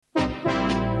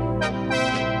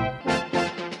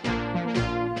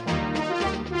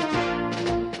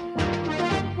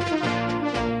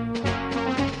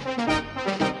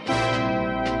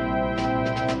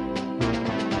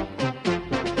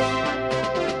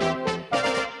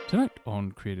Tonight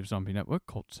on Creative Zombie Network,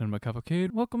 Cult Cinema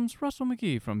Cavalcade welcomes Russell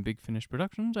McGee from Big Finish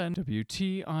Productions and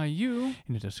WTIU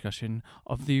in a discussion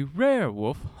of the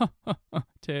Werewolf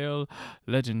tale,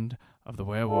 Legend of the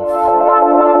Werewolf.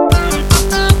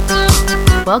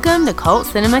 Welcome to Cult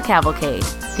Cinema Cavalcade.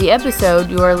 The episode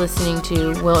you are listening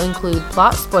to will include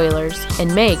plot spoilers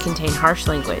and may contain harsh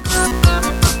language.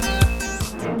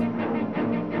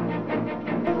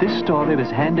 This story was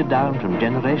handed down from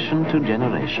generation to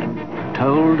generation,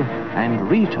 told and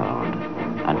retold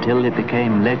until it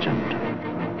became legend.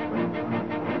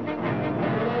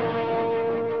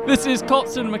 This is Cult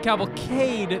Cinema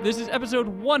Cavalcade. This is episode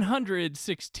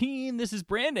 116. This is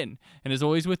Brandon. And as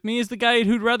always with me is the guy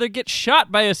who'd rather get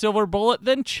shot by a silver bullet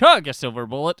than chug a silver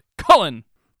bullet, Cullen.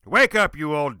 Wake up,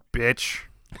 you old bitch.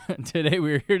 Today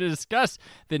we're here to discuss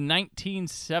the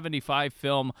 1975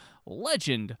 film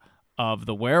Legend of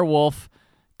the Werewolf.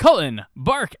 Cullen,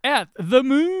 bark at the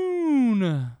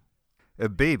moon. A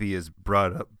baby is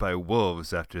brought up by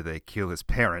wolves after they kill his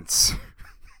parents.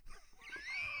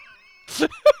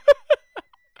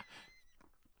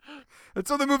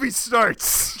 That's how the movie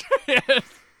starts.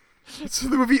 That's how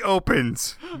the movie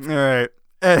opens. All right.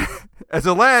 As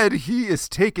a lad, he is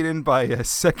taken in by a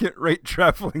second-rate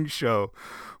traveling show.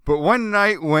 But one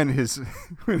night when he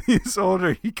is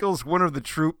older, he kills one of the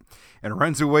troupe and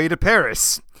runs away to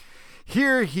Paris.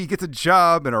 Here, he gets a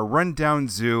job in a rundown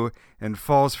zoo and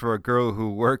falls for a girl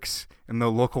who works in the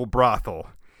local brothel.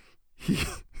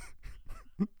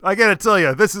 I gotta tell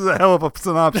you, this is a hell of a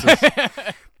synopsis.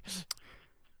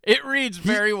 It reads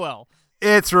very well.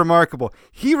 It's remarkable.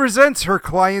 He resents her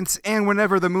clients, and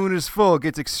whenever the moon is full,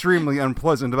 gets extremely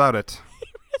unpleasant about it. He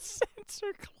resents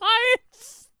her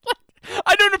clients?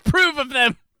 I don't approve of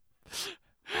them.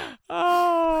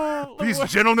 Oh, These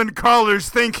gentlemen callers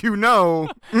think you know.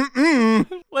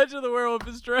 Legend of the Werewolf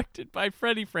is directed by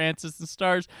Freddie Francis and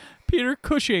stars Peter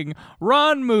Cushing,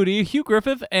 Ron Moody, Hugh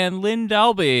Griffith, and Lynn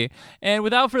Dalby. And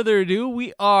without further ado,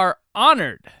 we are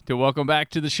honored to welcome back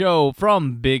to the show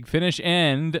from Big Finish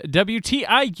and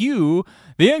WTIU,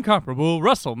 the incomparable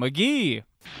Russell McGee.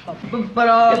 It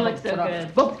looks so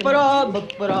good.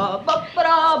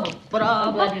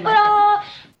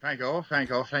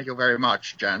 Thank you very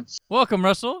much, gents. Welcome,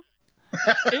 Russell.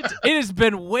 It has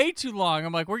been way too long.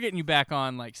 I'm like, we're getting you back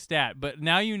on like stat, but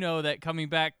now you know that coming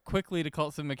back quickly to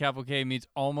Cult Cinema Cavalcade means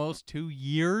almost 2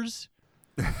 years.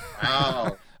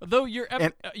 Wow. Though your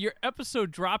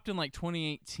episode dropped in like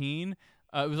 2018.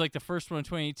 It was like the first one in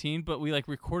 2018, but we like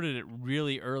recorded it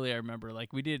really early. I remember,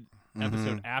 like we did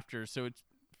episode after, so it's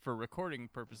for recording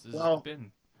purposes. Well, it's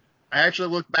been. I actually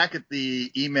looked back at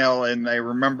the email and I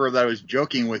remember that I was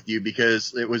joking with you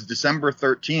because it was December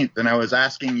 13th and I was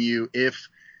asking you if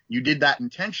you did that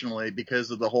intentionally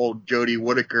because of the whole Jodie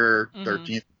Whittaker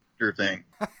 13th thing.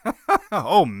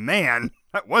 Oh, man.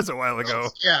 That was a while ago.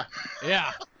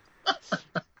 Yeah.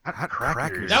 Hot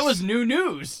crackers. That was new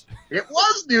news. It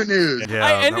was new news. Yeah,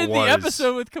 I ended that the was.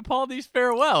 episode with Capaldi's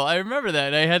farewell. I remember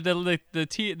that. I had the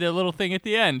little thing at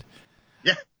the end.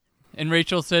 Yeah. And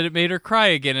Rachel said it made her cry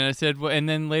again. And I said, well, and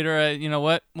then later, you know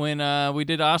what? When we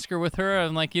did Oscar with her,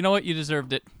 I'm like, you know what? You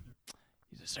deserved it.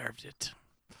 You deserved it.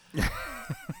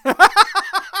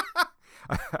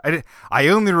 I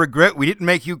only regret we didn't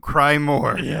make you cry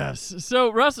more. Yes. So,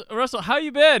 Russell, how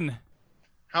you been?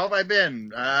 How have I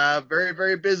been? Very,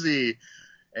 very busy.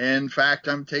 In fact,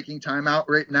 I'm taking time out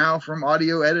right now from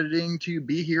audio editing to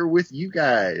be here with you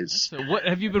guys. So what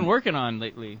have you been working on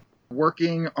lately?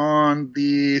 Working on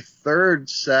the third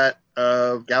set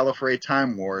of Gallifrey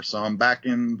Time War, so I'm back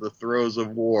in the throes of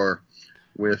war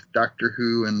with Doctor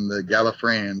Who and the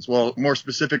Gallifreyans. Well, more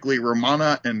specifically,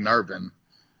 Romana and Narvin.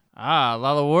 Ah,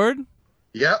 Lala Ward?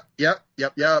 Yep.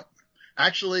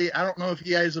 Actually, I don't know if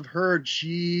you guys have heard,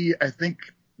 I think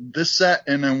this set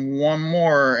and then one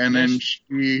more, and then she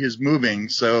is moving,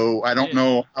 so I don't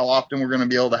know how often we're going to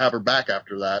be able to have her back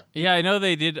after that. Yeah, I know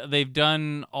they've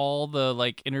done all the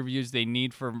like interviews they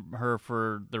need from her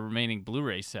for the remaining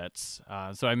Blu-ray sets.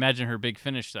 So I imagine her Big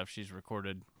Finish stuff she's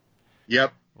recorded.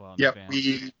 Yep. Well, yep.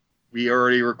 We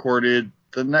already recorded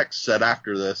the next set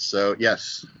after this, so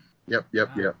yes. Yep.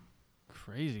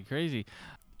 Crazy.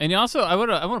 And also, I want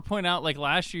to point out, like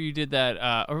last year you did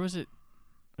that, or was it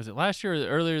last year or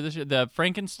earlier this year? The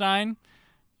Frankenstein,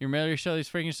 your Mary Shelley's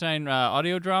Frankenstein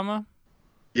audio drama.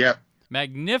 Yep.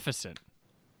 Magnificent.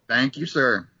 Thank you,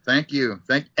 sir. Thank you.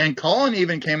 And Colin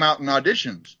even came out and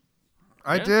auditioned.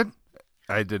 I did.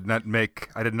 I did not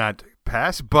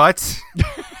pass, but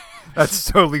that's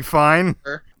totally fine.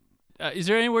 Is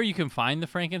there anywhere you can find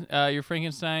the your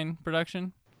Frankenstein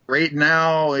production? Right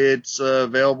now, it's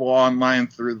available online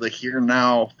through the Here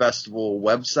Now Festival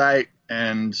website,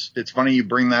 And it's funny you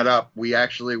bring that up. We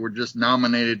actually were just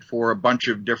nominated for a bunch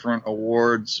of different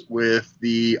awards with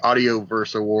the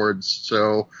Audioverse Awards.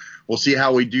 So we'll see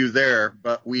how we do there.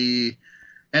 But we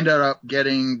ended up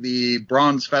getting the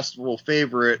Bronze Festival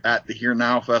favorite at the Here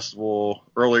Now Festival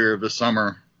earlier this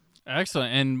summer.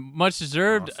 Excellent, and much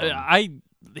deserved. Awesome.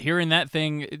 Hearing that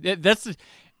thing,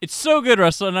 it's so good,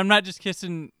 Russell. And I'm not just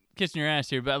kissing your ass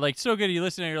here, but like so good. You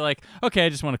listen and you're like, okay, I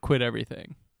just want to quit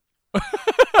everything.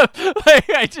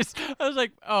 I was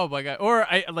like, oh my god, or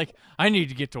I need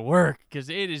to get to work because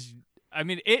it is. I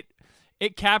mean,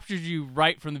 it captures you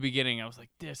right from the beginning. I was like,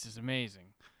 this is amazing.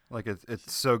 Like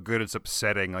it's so good, it's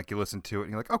upsetting. Like you listen to it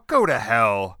and you're like, oh, go to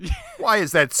hell. Why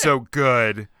is that so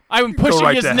good? I'm pushing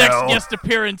right his to next hell. guest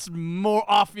appearance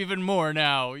even more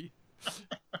now.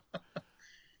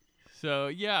 So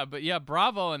yeah, but yeah,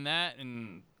 bravo on that,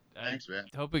 and Thanks, man.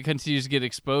 I hope it continues to get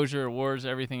exposure, awards,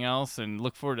 everything else, and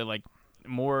look forward to like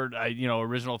more,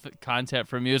 original content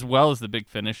from you as well as the Big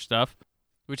Finish stuff,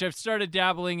 which I've started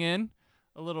dabbling in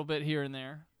a little bit here and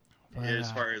there.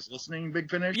 As far as listening Big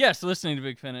Finish? Yes, listening to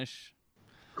Big Finish.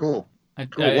 Cool.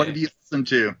 Cool. What have you listened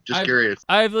to? Curious.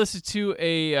 I've listened to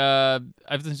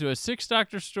a Sixth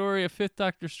Doctor story, a Fifth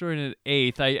Doctor story, and an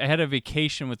Eighth. I had a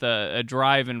vacation with a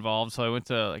drive involved, so I went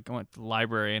to the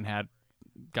library and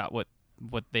got what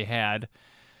they had.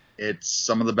 It's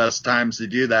some of the best times to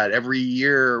do that. Every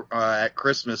year at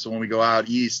Christmas when we go out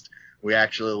east, we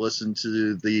actually listen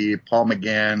to the Paul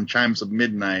McGann Chimes of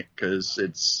Midnight because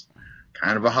it's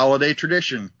kind of a holiday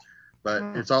tradition. But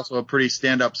it's also a pretty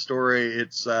stand-up story.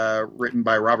 It's written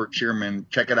by Robert Shearman.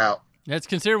 Check it out. That's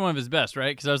considered one of his best,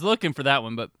 right? Because I was looking for that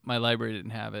one, but my library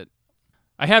didn't have it.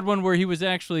 I had one where he was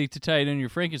actually, to tie it in your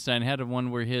Frankenstein, had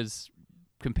one where his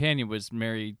companion was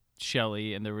Mary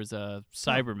Shelley, and there was a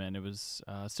Cyberman. It was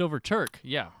Silver Turk.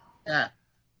 Yeah.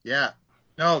 Yeah.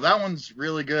 No, that one's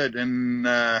really good. And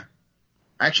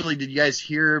actually, did you guys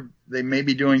hear they may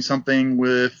be doing something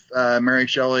with Mary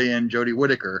Shelley and Jodie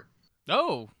Whittaker?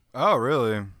 Oh,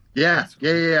 really? Yeah.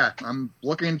 I'm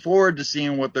looking forward to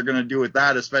seeing what they're going to do with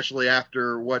that, especially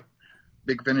after what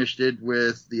Big Finish did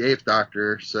with the Eighth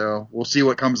Doctor. So we'll see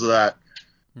what comes of that.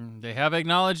 They have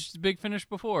acknowledged Big Finish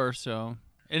before, so.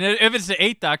 And if it's the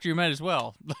Eighth Doctor, you might as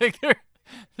well. Like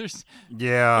there's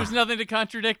nothing to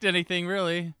contradict anything,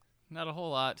 really. Not a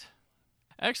whole lot.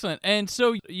 Excellent. And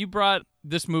so you brought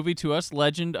this movie to us,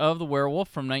 Legend of the Werewolf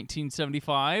from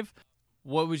 1975.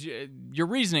 What was your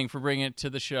reasoning for bringing it to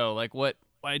the show? Like, why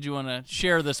did you want to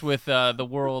share this with the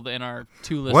world and our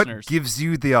two listeners? What gives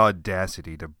you the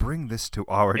audacity to bring this to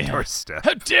our doorstep?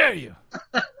 How dare you?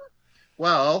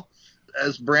 Well,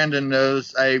 as Brandon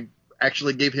knows, I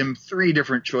actually gave him 3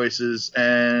 different choices,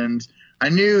 and I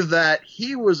knew that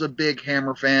he was a big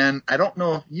Hammer fan. I don't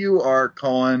know if you are,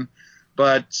 Colin,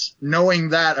 but knowing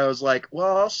that, I was like,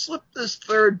 well, I'll slip this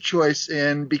 3rd choice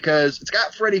in because it's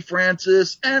got Freddie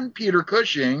Francis and Peter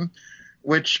Cushing,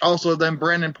 which also then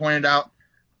Brandon pointed out,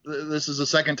 this is the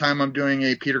 2nd time I'm doing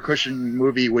a Peter Cushing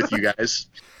movie with you guys.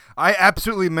 I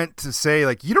absolutely meant to say,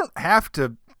 like, you don't have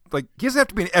to, like, he doesn't have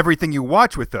to be in everything you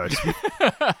watch with us.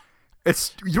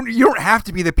 You don't have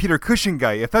to be the Peter Cushing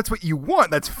guy. If that's what you want,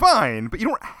 that's fine, but you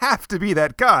don't have to be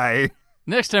that guy.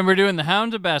 Next time we're doing the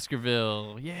Hound of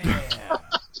Baskerville. Yeah.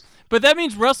 But that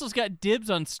means Russell's got dibs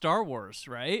on Star Wars,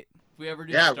 right? If we ever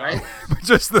do Star right?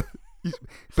 Wars.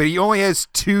 But he only has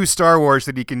 2 Star Wars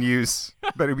that he can use,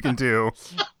 that we can do.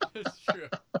 That's true.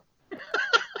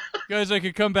 Guys, I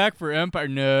could come back for Empire.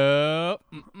 No.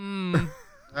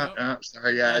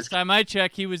 Sorry, guys. Last time I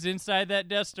checked, he was inside that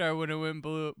Death Star when it went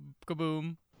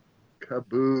kaboom.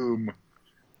 Kaboom.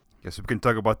 Guess we can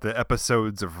talk about the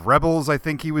episodes of Rebels I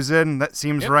think he was in. That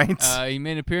seems right. He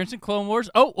made an appearance in Clone Wars.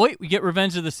 Oh, wait, we get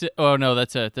Revenge of the Sith. Oh, no,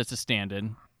 that's a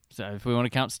stand-in. So if we want to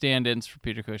count stand-ins for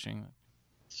Peter Cushing.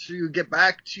 To get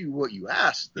back to what you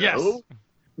asked, though, yes.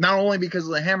 Not only because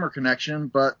of the Hammer connection,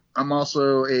 but I'm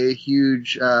also a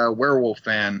huge werewolf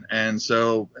fan. And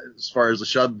so as far as the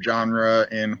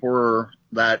subgenre in horror,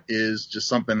 that is just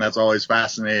something that's always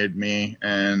fascinated me.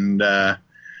 And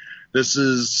this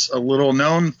is a little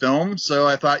known film, so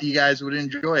I thought you guys would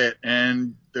enjoy it.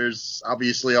 And there's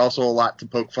obviously also a lot to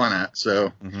poke fun at.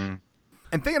 So,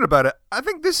 And thinking about it, I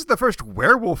think this is the first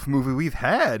werewolf movie we've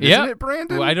had, isn't it,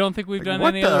 Brandon? Well, I don't think we've done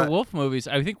any other wolf movies.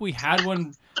 I think we had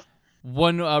one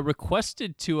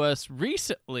requested to us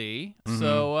recently.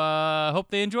 So hope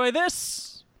they enjoy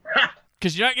this,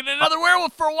 because you're not getting another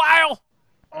werewolf for a while.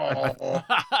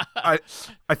 I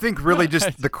think really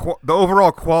just the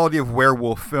overall quality of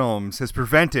werewolf films has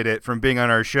prevented it from being on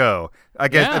our show. I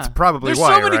guess that's probably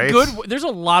why, so many right? There's a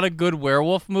lot of good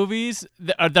werewolf movies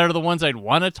that are the ones I'd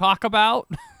want to talk about.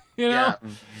 You know?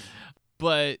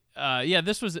 But yeah,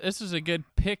 this was a good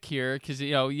pick here because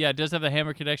it does have the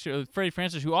Hammer connection with Freddie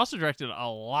Francis, who also directed a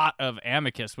lot of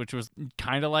Amicus, which was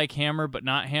kind of like Hammer but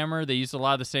not Hammer. They used a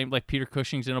lot of the same, like Peter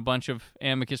Cushing's in a bunch of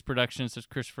Amicus productions. There's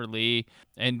Christopher Lee,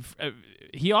 and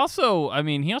he also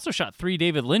shot 3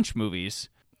 David Lynch movies.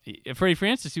 Freddie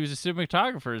Francis, he was a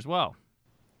cinematographer as well.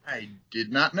 I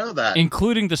did not know that,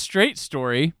 including The Straight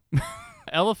Story,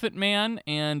 Elephant Man,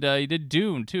 and he did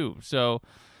Dune too. So.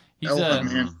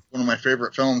 Elephant Man, one of my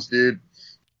favorite films, dude.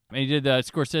 He did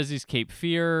Scorsese's Cape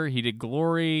Fear. He did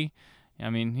Glory. I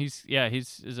mean, he's a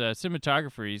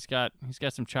cinematographer. He's got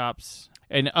some chops.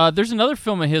 And there's another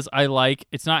film of his I like.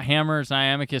 It's not Hammer, it's not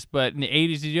Amicus, but in the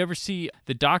 80s, did you ever see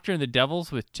The Doctor and the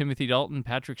Devils with Timothy Dalton and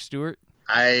Patrick Stewart?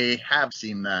 I have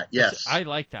seen that, yes. I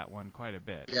like that one quite a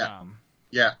bit. Yeah.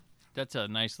 Yeah. That's a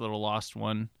nice little lost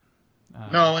one.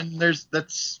 No, and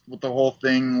that's the whole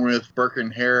thing with Burke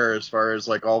and Hare as far as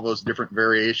like all those different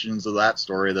variations of that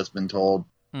story that's been told.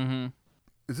 Mm-hmm.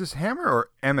 Is this Hammer or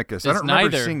Amicus? It's I don't remember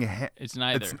neither. seeing It's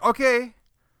neither. Okay.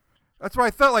 That's why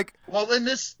I felt like... Well, then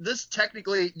this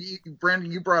technically, Brandon,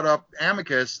 you brought up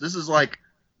Amicus. This is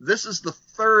the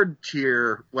third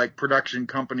tier like production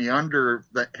company under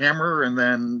the Hammer and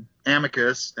then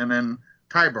Amicus and then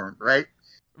Tyburn, right?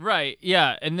 Right,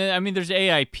 yeah, and then there's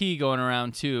AIP going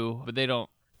around too, but they don't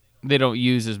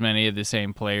use as many of the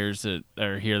same players that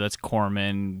are here. That's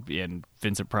Corman and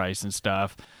Vincent Price and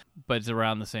stuff, but it's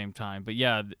around the same time. But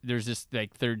yeah, there's this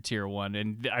like third tier one,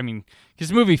 and because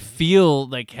the movie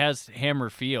has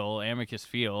Hammer feel, Amicus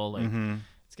feel, like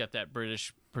It's got that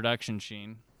British production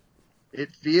sheen.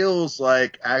 It feels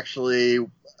like actually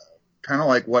kind of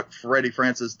like what Freddie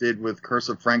Francis did with Curse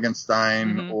of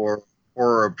Frankenstein or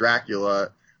Horror of Dracula,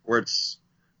 where it's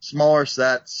smaller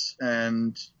sets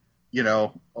and,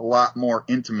 a lot more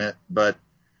intimate. But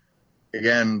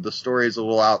again, the story is a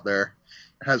little out there,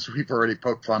 as we've already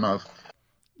poked fun of.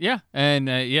 Yeah, and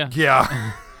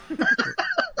Yeah.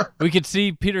 we could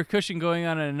see Peter Cushing going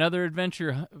on another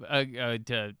adventure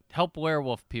to help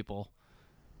werewolf people.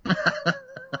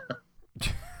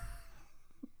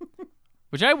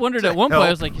 Which I wondered at one point. I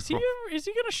was like, is he going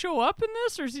to show up in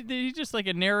this, or is he just like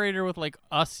a narrator with like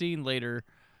a scene later?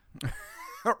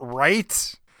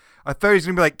 Right? I thought he was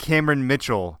going to be like Cameron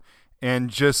Mitchell and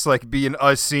just like be an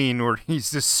us scene where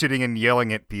he's just sitting and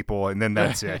yelling at people, and then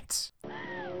that's it.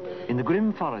 In the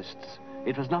grim forests,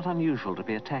 it was not unusual to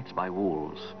be attacked by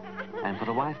wolves, and for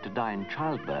a wife to die in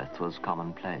childbirth was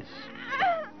commonplace.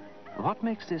 What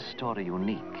makes this story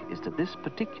unique is that this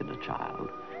particular child,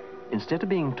 instead of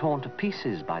being torn to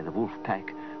pieces by the wolf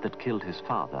pack that killed his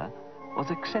father,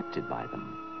 was accepted by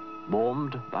them,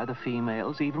 warmed by the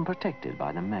females, even protected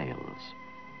by the males.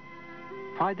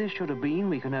 Why this should have been,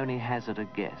 we can only hazard a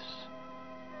guess.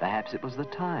 Perhaps it was the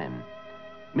time,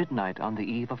 midnight on the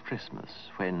eve of Christmas,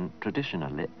 when,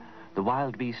 traditionally, the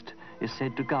wild beast is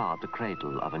said to guard the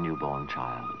cradle of a newborn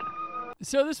child.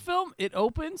 So this film, it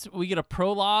opens, we get a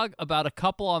prologue about a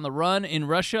couple on the run in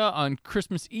Russia on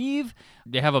Christmas Eve.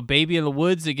 They have a baby in the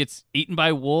woods that gets eaten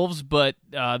by wolves, but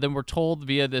then we're told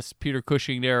via this Peter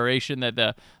Cushing narration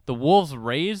that the wolves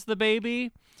raise the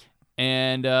baby.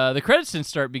 And the credits then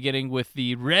start beginning with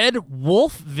the red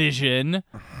wolf vision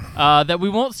that we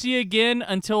won't see again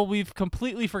until we've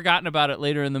completely forgotten about it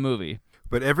later in the movie.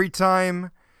 But every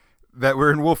time that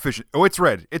we're in wolf vision, it's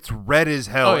red. It's red as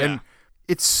hell. Oh, yeah. And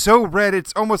it's so red,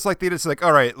 it's almost like they just like,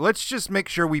 all right, let's just make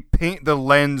sure we paint the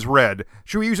lens red.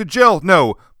 Should we use a gel?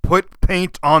 No, put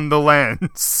paint on the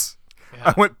lens. Yeah.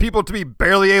 I want people to be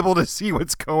barely able to see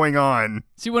what's going on.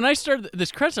 See, when I started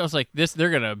this credits, I was like, they're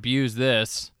going to abuse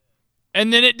this.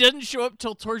 And then it doesn't show up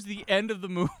till towards the end of the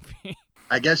movie.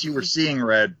 I guess you were seeing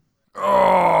red.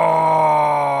 Oh.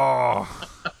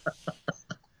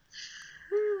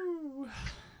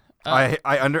 I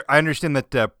understand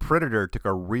that Predator took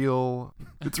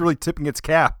it's really tipping its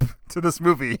cap to this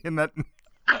movie, and that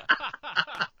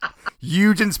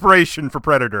huge inspiration for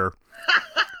Predator.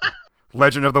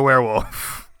 Legend of the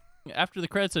Werewolf. After the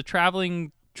credits, a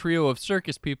traveling trio of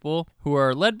circus people who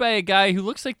are led by a guy who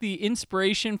looks like the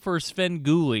inspiration for Sven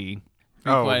Gulli, to be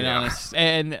quite honest.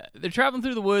 And they're traveling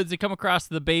through the woods. They come across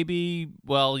the baby.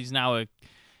 Well, he's now a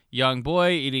young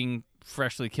boy eating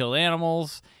freshly killed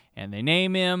animals. And they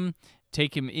name him,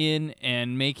 take him in,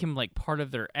 and make him like part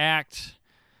of their act.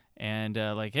 And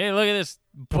like, hey, look at this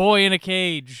boy in a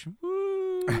cage.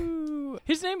 Woo!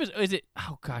 His name is it?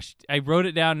 Oh gosh, I wrote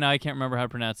it down. Now I can't remember how to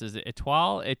pronounce it. Is it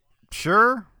Etoile?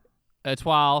 Sure.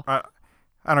 Etoile. I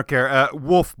don't care.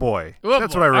 Wolf Boy.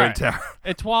 That's what I wrote down.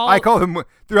 Etoile. I call him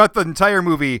throughout the entire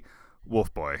movie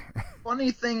Wolf Boy.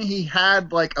 Funny thing, he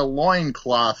had like a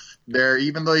loincloth there,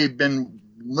 even though he'd been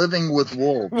living with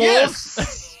wolves.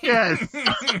 Yes. Yes.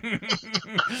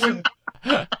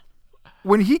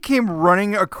 When he came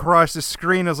running across the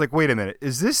screen, I was like, wait a minute.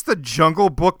 Is this the Jungle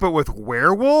Book but with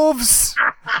werewolves?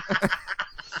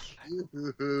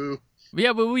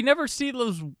 Yeah, but we never see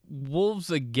those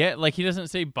wolves again. Like, he doesn't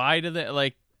say bye to them.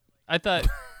 Like, I thought,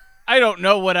 I don't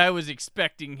know what I was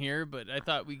expecting here, but I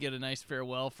thought we'd get a nice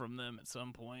farewell from them at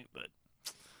some point. But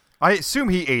I assume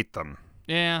he ate them.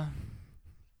 yeah,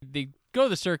 they go to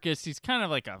the circus. He's kind of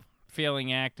like a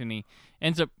failing act, and he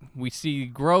ends up, he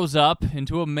grows up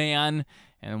into a man,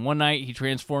 and one night he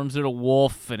transforms into a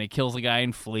wolf, and he kills a guy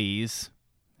and flees.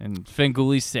 And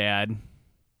Fenguli's sad.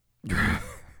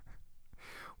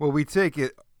 Well, we take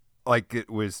it like it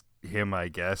was him, I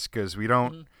guess, because we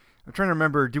don't... I'm trying to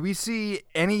remember, do we see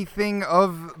anything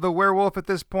of the werewolf at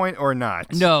this point or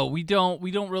not? No, we don't.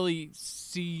 We don't really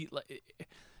see...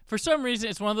 For some reason,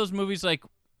 it's one of those movies like,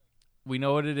 we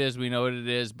know what it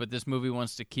is, but this movie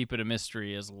wants to keep it a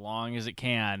mystery as long as it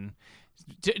can.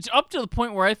 It's up to the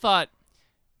point where I thought,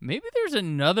 maybe there's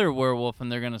another werewolf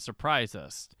and they're going to surprise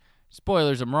us.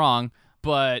 Spoilers, I'm wrong,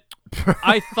 but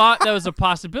I thought that was a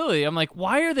possibility. I'm like,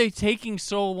 why are they taking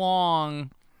so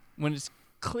long when it's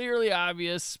clearly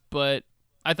obvious, but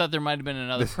I thought there might have been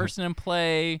another person in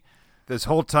play. This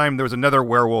whole time there was another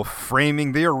werewolf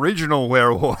framing the original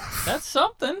werewolf. That's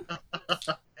something.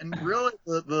 And really,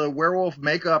 the werewolf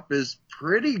makeup is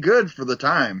pretty good for the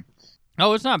time.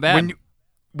 Oh, it's not bad.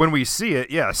 When we see it,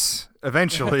 yes,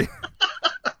 eventually.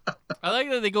 I like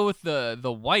that they go with the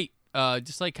white,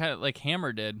 just like kind of like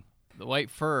Hammer did, the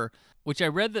white fur. Which I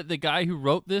read that the guy who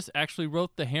wrote this actually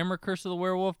wrote the Hammer Curse of the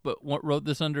Werewolf, but wrote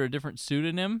this under a different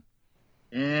pseudonym.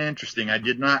 Interesting. I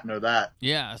did not know that.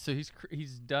 Yeah, so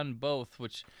he's done both.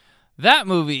 Which that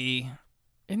movie,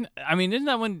 isn't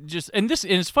that one just? And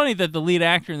it's funny that the lead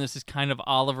actor in this is kind of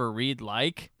Oliver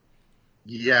Reed-like.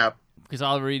 Yeah. Because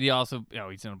Oliver Reed, he also,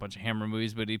 he's in a bunch of Hammer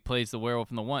movies, but he plays the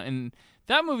werewolf in the one. And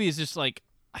that movie is just like,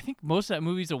 I think most of that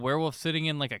movie is a werewolf sitting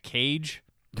in like a cage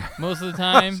most of the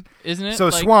time, isn't it? So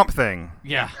like, Swamp Thing.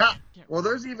 Yeah. Well,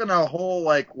 there's even a whole,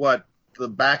 the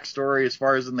backstory as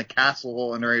far as in the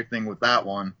castle and everything with that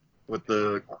one, with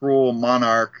the cruel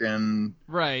monarch and...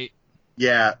 Right.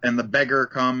 Yeah, and the beggar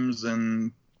comes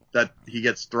and that he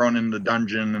gets thrown in the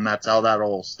dungeon, and that's how that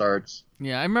all starts.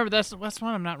 Yeah, I remember that's one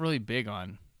I'm not really big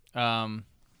on.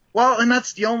 Well, and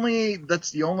that's the only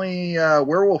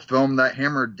werewolf film that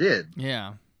Hammer did.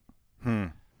 Yeah.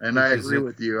 And I agree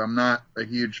with you. I'm not a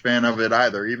huge fan of it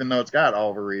either, even though it's got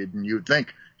Oliver Reed, and you would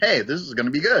think, hey, this is going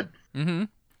to be good. Mm-hmm.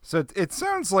 So it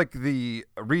sounds like the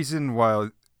reason why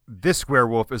this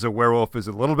werewolf is a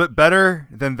little bit better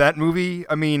than that movie.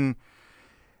 I mean,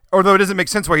 although it doesn't make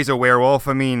sense why he's a werewolf.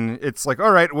 I mean, it's like,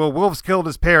 all right, well, wolves killed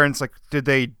his parents. Like, what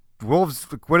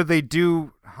did they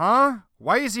do? Huh?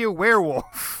 Why is he a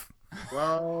werewolf?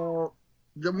 Well,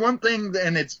 the one thing,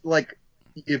 and it's like,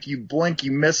 if you blink,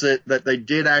 you miss it, that they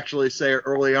did actually say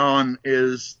early on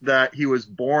is that he was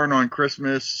born on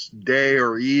Christmas Day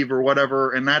or Eve or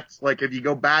whatever. And that's like, if you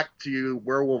go back to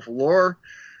werewolf lore,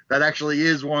 that actually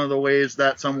is one of the ways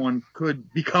that someone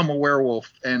could become a werewolf.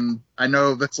 And I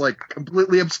know that's like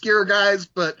completely obscure, guys,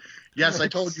 but yes, I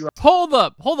told you. Hold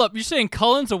up. You're saying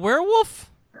Cullen's a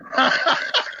werewolf?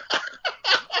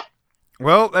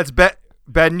 Well, that's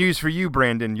bad news for you,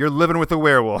 Brandon. You're living with a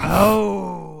werewolf.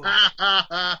 Oh.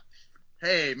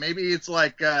 Hey, maybe it's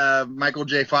like Michael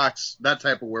J. Fox, that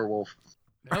type of werewolf.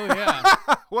 Oh, yeah.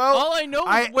 Well, all I know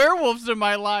is werewolves in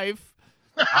my life.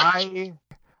 I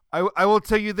will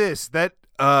tell you this, that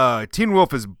Teen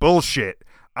Wolf is bullshit.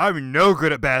 I'm no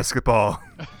good at basketball.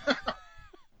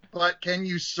 But can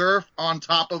you surf on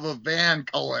top of a van,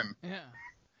 Cullen? Yeah.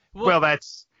 Well,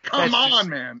 that's... Come on,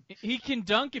 man. He can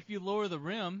dunk if you lower the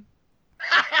rim.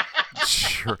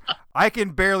 Sure. I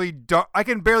can barely dunk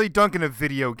in a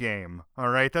video game. All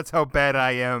right, that's how bad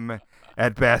I am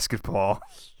at basketball.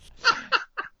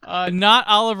 Not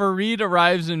Oliver Reed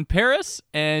arrives in Paris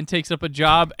and takes up a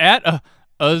job at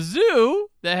a zoo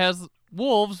that has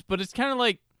wolves, but it's kind of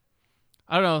like,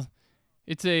 I don't know.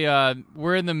 It's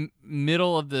we're in the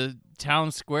middle of the town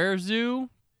square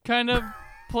zoo kind of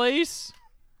place.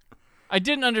 I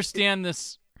didn't understand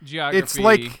this geography.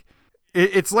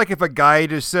 It's like if a guy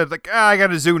just said, like, I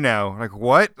got a zoo now. Like,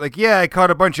 what? Like, yeah, I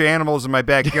caught a bunch of animals in my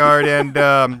backyard, and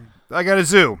I got a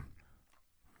zoo.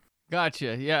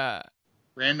 Gotcha, yeah.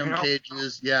 Random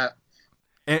cages, yeah.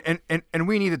 And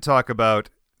we need to talk about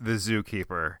the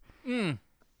zookeeper.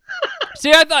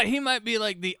 See, I thought he might be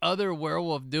like the other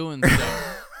werewolf doing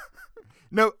stuff.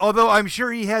 No, although I'm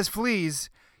sure he has fleas,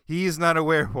 he is not a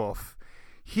werewolf.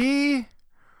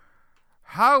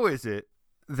 How is it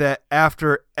that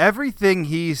after everything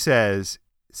he says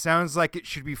sounds like it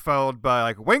should be followed by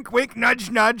like wink, wink, nudge,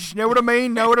 nudge. Know what I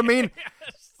mean? Know what I mean?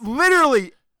 Yes.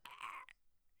 Literally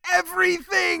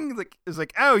everything is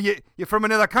like, oh, you're from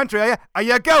another country, are you? Are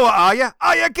you a goer? Are you?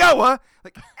 Are you a goer?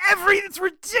 Like it's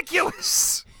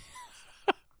ridiculous.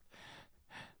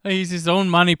 He's his own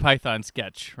Monty Python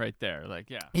sketch right there.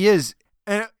 Like, yeah. He is.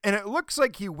 And it looks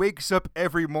like he wakes up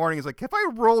every morning. He's like, have I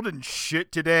rolled in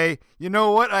shit today? You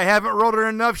know what? I haven't rolled in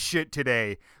enough shit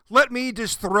today. Let me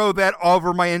just throw that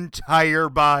over my entire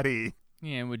body.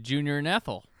 Yeah, and with Junior and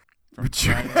Ethel. I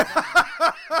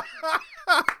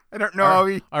don't know how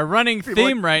he... Our running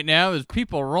theme right now is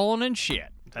people rolling in shit.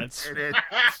 That's It is.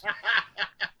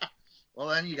 Well,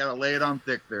 then you got to lay it on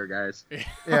thick there, guys.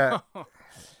 Yeah.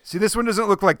 See, this one doesn't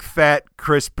look like fat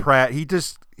Chris Pratt. He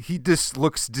just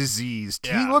looks diseased.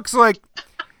 Yeah. He looks like...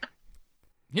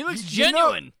 He looks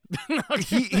genuine.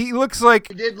 He looks like...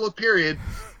 He did look period.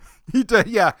 He does,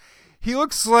 yeah. He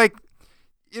looks like...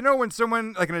 You know when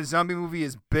someone, like in a zombie movie,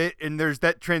 is bit and there's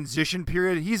that transition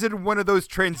period? He's in one of those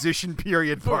transition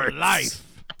period For parts. life.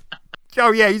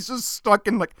 Oh, yeah, he's just stuck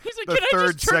in, like, He's like, the can I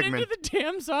third just turn segment. into the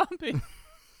damn zombie?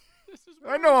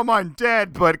 I know I'm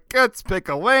undead, but let's pick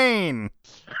a lane.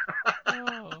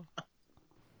 Oh.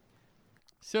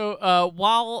 So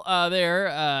while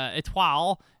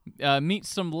Etoile meets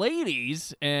some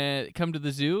ladies and come to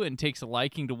the zoo and takes a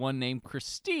liking to one named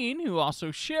Christine, who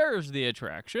also shares the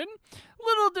attraction.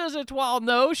 Little does Etoile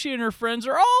know she and her friends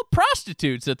are all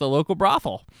prostitutes at the local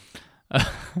brothel.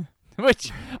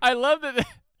 Which I love that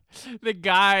the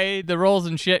guy, the rolls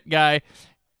and shit guy,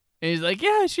 he's like,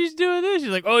 yeah, she's doing this.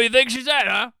 She's like, oh, you think she's that,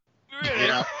 huh?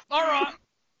 Yeah. All right.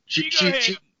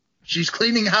 She's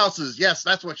cleaning houses. Yes,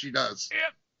 that's what she does.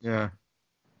 Yep. Yeah.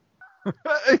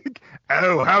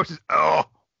 Oh, houses. Oh.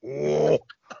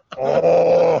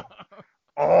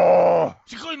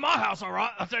 She cleaned my house, all right.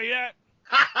 I'll tell you that.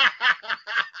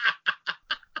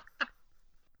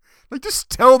 Like, just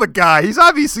tell the guy. He's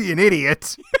obviously an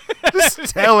idiot. Just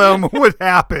tell him what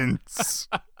happens.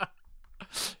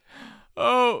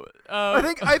 Oh, I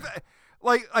think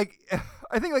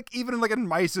even like in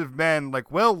Mice of Men,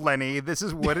 like, well, Lenny, this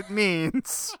is what it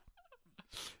means.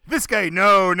 This guy,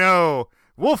 no,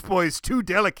 Wolf Boy's too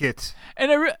delicate.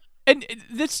 And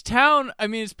this town, I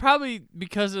mean, it's probably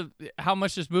because of how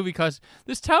much this movie costs.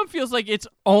 This town feels like it's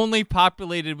only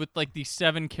populated with like these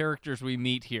 7 characters we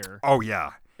meet here. Oh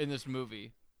yeah, in this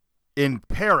movie. In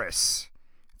Paris,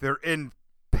 they're in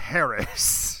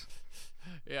Paris.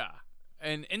 Yeah.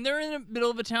 And they're in the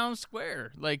middle of a town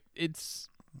square. Like, it's,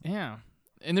 yeah.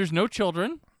 And there's no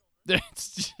children.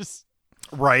 It's just...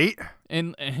 Right.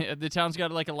 And the town's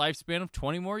got, like, a lifespan of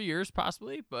 20 more years,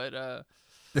 possibly. But,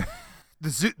 The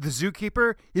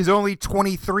zookeeper is only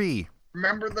 23.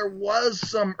 Remember, there was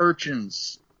some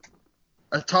urchins.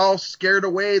 Atal scared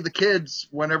away the kids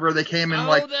whenever they came in,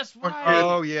 Oh, that's right.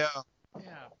 Oh, yeah. Yeah.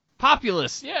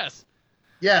 Populous, yes.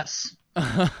 Yes.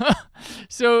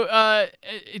 So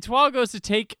Etoile goes to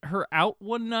take her out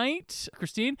one night,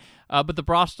 Christine, but the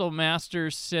brothel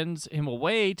master sends him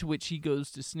away, to which he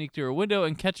goes to sneak to her window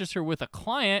and catches her with a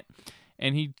client,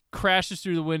 and he crashes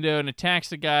through the window and attacks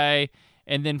the guy,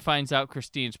 and then finds out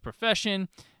Christine's profession,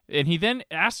 and he then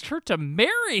asks her to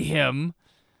marry him,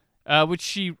 which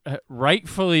she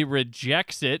rightfully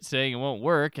rejects it, saying it won't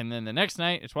work, and then the next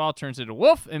night, Etoile turns into a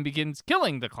wolf and begins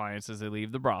killing the clients as they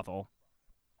leave the brothel.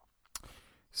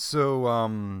 So,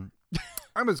 I'm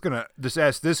just gonna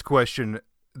ask this question.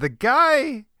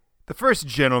 The first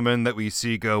gentleman that we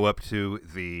see go up to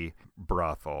the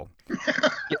brothel.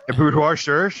 Boudoir,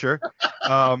 sure.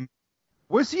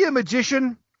 Was he a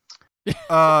magician?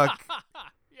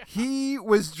 He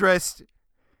was dressed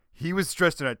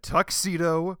in a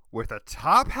tuxedo with a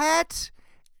top hat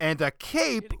and a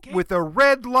cape with a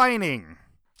red lining.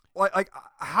 Like,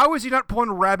 how is he not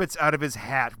pulling rabbits out of his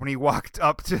hat when he walked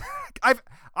up to...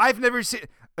 I've never seen...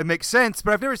 It makes sense,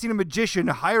 but I've never seen a magician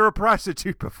hire a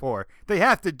prostitute before. They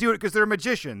have to do it because they're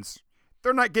magicians.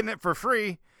 They're not getting it for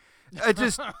free. I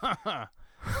just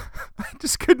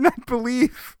could not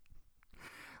believe...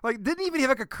 Like, didn't he even have,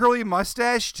 like, a curly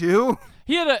mustache, too?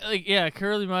 He had a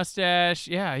curly mustache.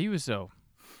 Yeah, he was so...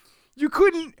 You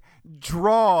couldn't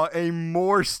draw a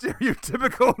more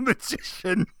stereotypical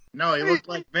magician. No, he looked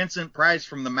like Vincent Price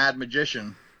from The Mad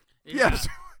Magician. Yes.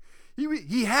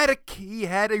 He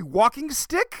had a walking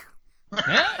stick.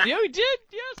 Yeah, he did,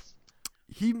 yes.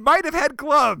 He might have had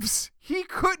gloves. He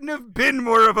couldn't have been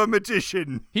more of a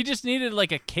magician. He just needed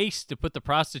like a case to put the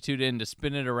prostitute in to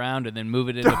spin it around and then move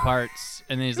it into parts.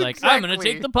 And then he's like, I'm going to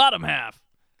take the bottom half.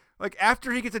 Like,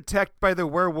 after he gets attacked by the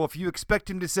werewolf, you expect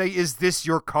him to say, "Is this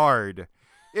your card?"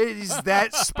 It is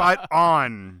that spot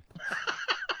on.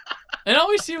 And all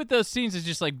we see with those scenes is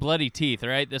just like bloody teeth,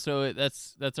 right? So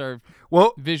that's our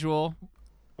visual.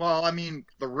 Well, I mean,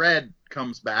 the red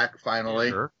comes back finally.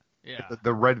 Sure. Yeah.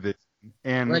 The red vision.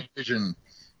 And Red vision.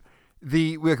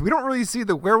 we don't really see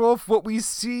the werewolf. What we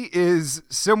see is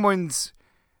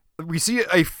we see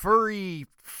a furry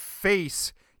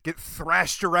face get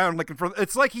thrashed around like in front.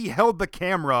 It's like he held the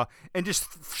camera and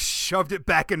just shoved it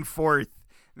back and forth.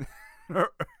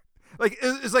 Like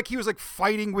it's like he was like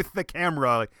fighting with the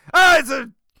camera. Like,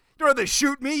 you don't have to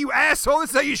shoot me, you asshole.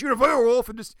 This is how you shoot a werewolf,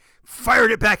 and just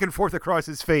fired it back and forth across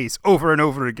his face over and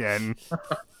over again.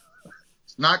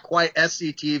 It's not quite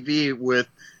SCTV with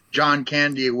John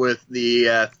Candy with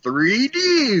the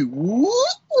 3D. Woo!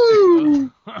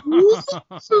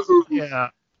 Yeah.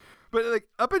 But like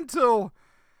up until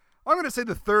I'm gonna say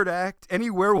the third act, any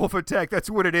werewolf attack, that's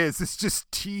what it is. It's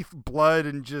just teeth, blood,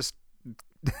 and just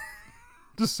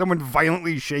someone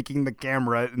violently shaking the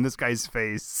camera in this guy's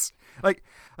face. Like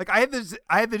I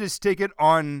had to just take it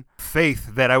on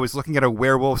faith that I was looking at a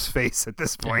werewolf's face at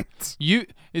this point.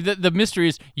 The mystery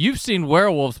is you've seen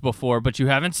werewolves before, but you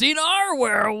haven't seen our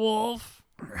werewolf.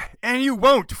 And you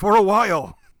won't for a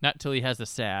while. Not till he has a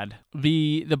sad.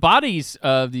 The bodies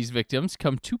of these victims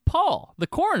come to Paul, the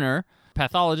coroner,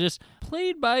 pathologist,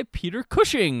 played by Peter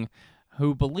Cushing,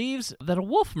 who believes that a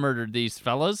wolf murdered these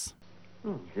fellas.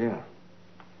 Oh, dear.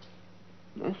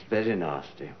 That's very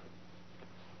nasty.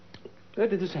 Where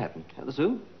did this happen? At the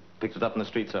zoo? Picked it up in the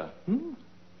street, sir. Well,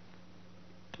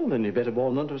 then you better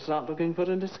warn them to start looking for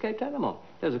an escaped animal.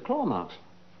 There's a claw marks.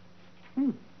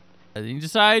 He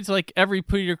decides, like every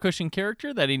Peter Cushing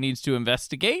character, that he needs to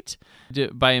investigate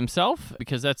by himself,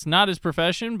 because that's not his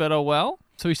profession, but oh well.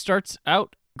 So he starts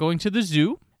out going to the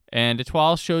zoo, and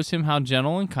Etoile shows him how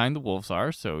gentle and kind the wolves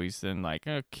are, so he's then like,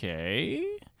 okay,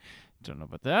 don't know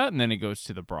about that. And then he goes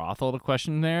to the brothel to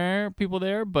question people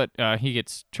there, but he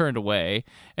gets turned away.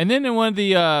 And then in one of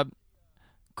the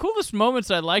coolest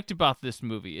moments I liked about this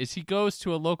movie is he goes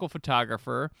to a local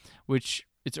photographer, which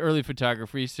it's early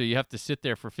photography, so you have to sit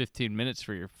there for 15 minutes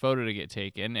for your photo to get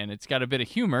taken, and it's got a bit of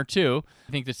humor, too.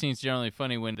 I think the scene's generally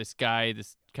funny when this guy,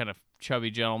 this kind of chubby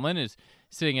gentleman, is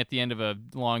sitting at the end of a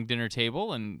long dinner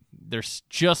table, and they're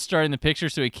just starting the picture,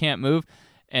 so he can't move,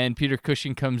 and Peter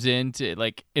Cushing comes in to,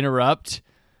 like, interrupt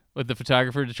with the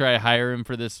photographer to try to hire him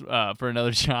for this, for another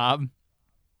job.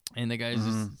 And the guy's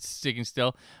just sticking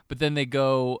still. But then they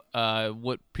go,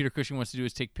 what Peter Cushing wants to do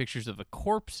is take pictures of the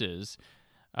corpses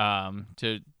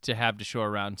to have to show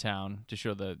around town, to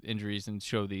show the injuries and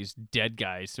show these dead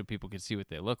guys so people can see what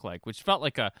they look like, which felt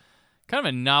like a kind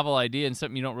of a novel idea and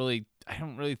something I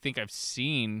don't really think I've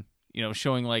seen,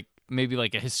 showing like maybe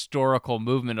like a historical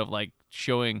movement of like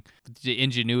showing the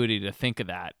ingenuity to think of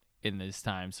that in this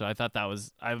time. So I thought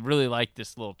I really liked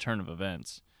this little turn of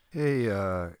events. Hey,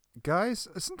 guys,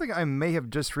 something I may have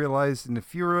just realized, and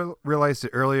if you realized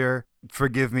it earlier,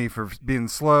 forgive me for being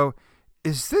slow.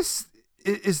 Is the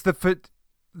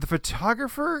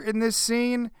photographer in this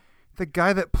scene the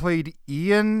guy that played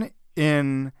Ian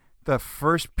in the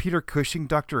first Peter Cushing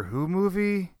Doctor Who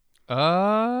movie? You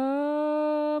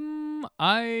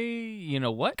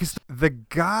know what? Because the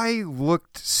guy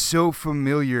looked so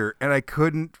familiar, and I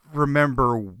couldn't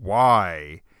remember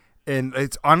why. And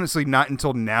it's honestly not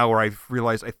until now where I've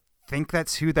realized I think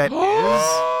that's who that is.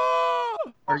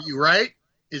 Are you right?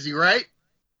 Is he right?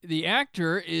 The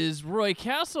actor is Roy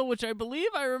Castle, which I believe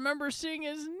I remember seeing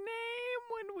his name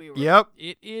when we were. Yep.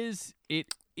 It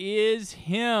is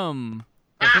him.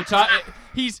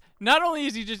 He's not only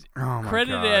is he just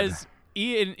credited as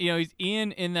Ian, he's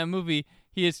Ian in that movie.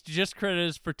 He is just credited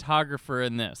as photographer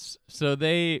in this. So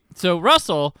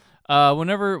Russell,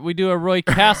 whenever we do a Roy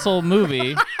Castle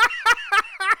movie.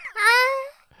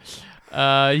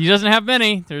 He doesn't have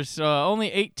many. There's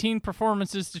only 18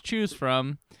 performances to choose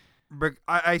from. But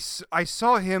I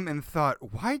saw him and thought,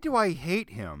 why do I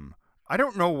hate him? I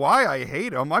don't know why I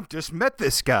hate him. I've just met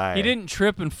this guy. He didn't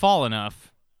trip and fall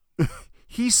enough.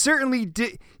 He certainly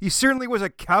did. He certainly was a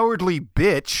cowardly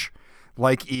bitch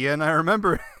like Ian. I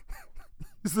remember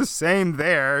it's the same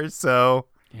there. So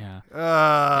yeah.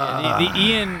 The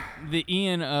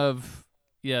Ian of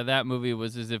that movie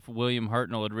was as if William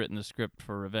Hartnell had written the script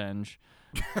for Revenge.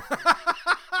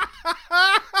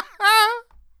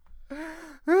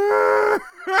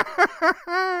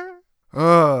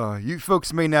 You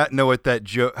folks may not know what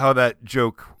how that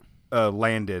joke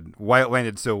landed, why it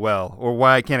landed so well, or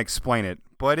why I can't explain it,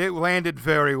 but it landed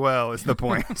very well. Is the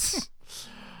point?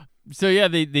 So yeah,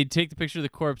 they take the picture of the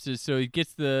corpses. So he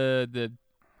gets gets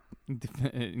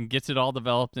it all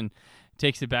developed and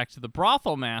takes it back to the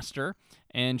brothel master,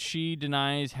 and she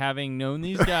denies having known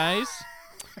these guys.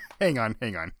 Hang on.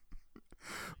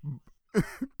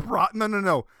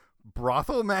 No.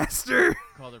 Brothel master?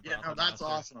 Called her Yeah, brothel no, that's master.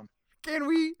 awesome.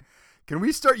 Can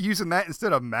we start using that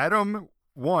instead of madam?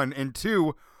 1 and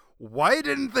 2. Why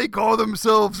didn't they call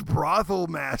themselves brothel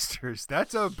masters?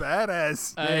 That's a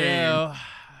badass I name. know.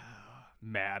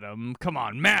 Madam, come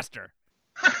on, master.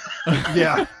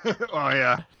 Yeah. Oh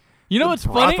yeah. You know The what's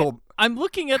funny? brothel- I'm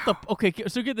looking at the. Okay,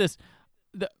 so get this.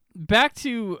 Back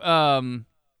to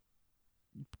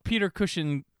Peter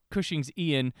Cushing's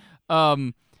Ian.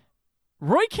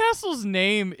 Roy Castle's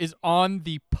name is on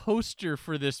the poster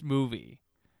for this movie.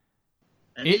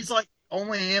 And he's like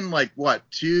only in like what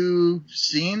 2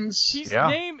 scenes? His Yeah.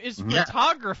 name is Yeah.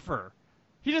 photographer.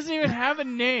 He doesn't even have a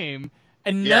name.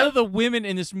 And none of the women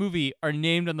in this movie are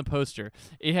named on the poster.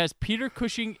 It has Peter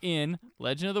Cushing in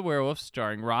Legend of the Werewolf,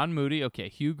 starring Ron Moody, okay,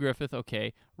 Hugh Griffith,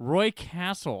 okay, Roy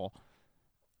Castle.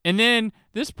 And then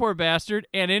this poor bastard,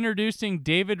 and introducing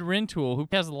David Rintoul, who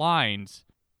has lines.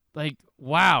 Like,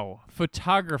 wow,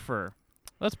 photographer.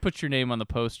 Let's put your name on the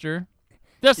poster.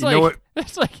 That's You know like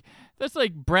what? that's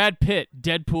like Brad Pitt,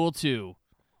 Deadpool 2.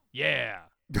 Yeah.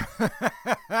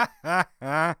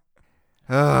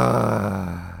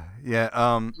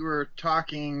 Yeah. You were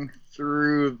talking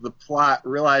through the plot,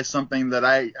 realized something that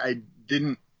I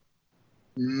didn't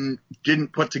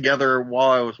put together while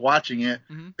I was watching it.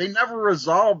 Mm-hmm. They never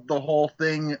resolved the whole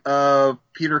thing of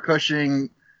Peter Cushing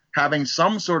having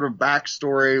some sort of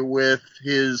backstory with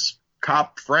his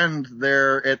cop friend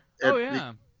there at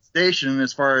the station,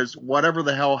 as far as whatever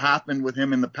the hell happened with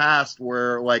him in the past,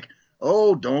 where like,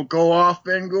 oh, don't go off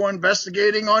and go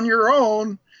investigating on your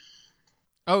own.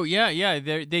 Oh, yeah,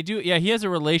 they do. Yeah, he has a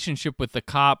relationship with the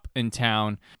cop in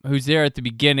town who's there at the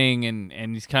beginning, and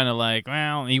he's kind of like,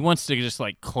 well, he wants to just,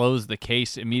 like, close the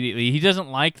case immediately. He doesn't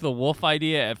like the wolf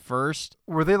idea at first.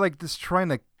 Were they, like, just trying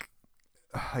to,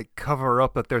 like, cover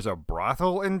up that there's a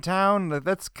brothel in town?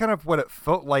 That's kind of what it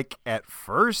felt like at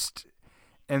first,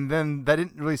 and then that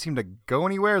didn't really seem to go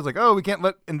anywhere. It was like, oh, we can't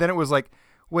let... And then it was like,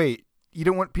 wait... You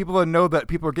don't want people to know that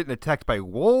people are getting attacked by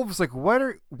wolves? Like,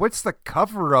 what's the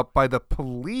cover-up by the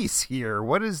police here?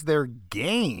 What is their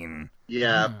gain?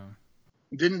 Yeah.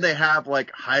 Didn't they have, like,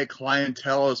 high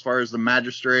clientele as far as the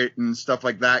magistrate and stuff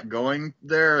like that going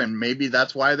there? And maybe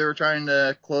that's why they were trying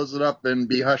to close it up and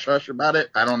be hush-hush about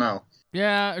it? I don't know.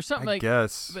 Yeah, or something I like...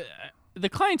 guess. But, the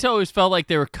clientele always felt like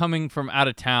they were coming from out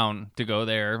of town to go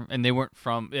there, and they weren't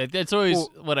from... That's always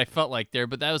what I felt like there,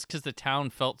 but that was because the town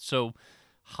felt so...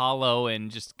 hollow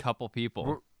and just a couple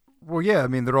people. Well, yeah, I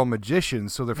mean, they're all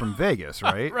magicians, so they're from Vegas,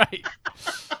 right? Right.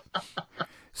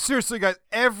 Seriously, guys,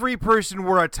 every person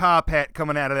wore a top hat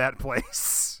coming out of that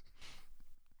place.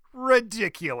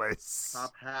 Ridiculous.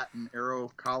 Top hat and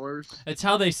arrow collars. It's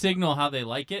how they signal how they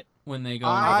like it when they go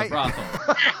into the brothel.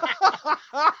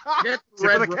 Get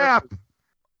Tip of the cap.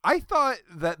 I thought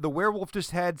that the werewolf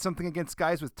just had something against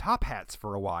guys with top hats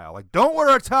for a while. Like, don't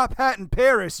wear a top hat in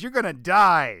Paris, you're going to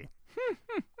die.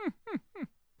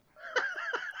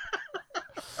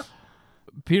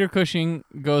 Peter Cushing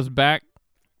goes back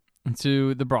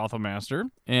to the brothel master,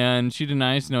 and she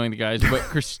denies knowing the guys, but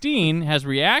Christine has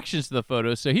reactions to the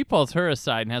photos, so he pulls her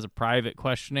aside and has a private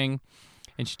questioning,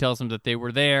 and she tells him that they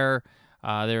were there,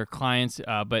 they were clients,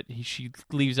 but she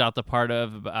leaves out the part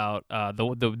about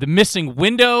the missing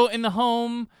window in the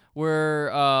home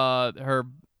where her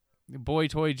boy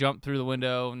toy jumped through the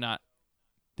window, not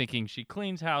thinking she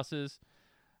cleans houses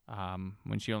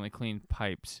when she only cleaned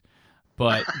pipes.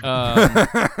 But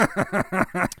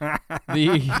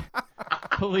the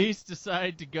police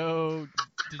decide to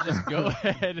just go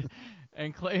ahead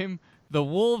and claim the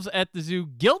wolves at the zoo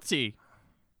guilty.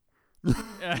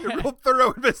 A real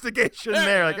thorough investigation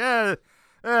there. Like,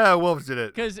 wolves did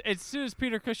it. Because as soon as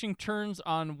Peter Cushing turns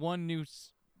on one new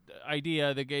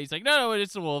idea, the guy's like, no,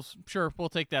 it's the wolves. Sure, we'll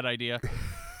take that idea.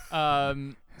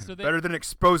 So better than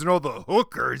exposing all the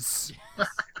hookers.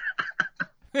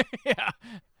 Yeah.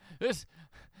 This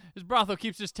brothel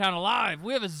keeps this town alive.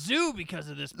 We have a zoo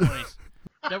because of this place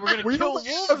that we're going to kill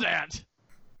wolves at.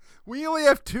 We only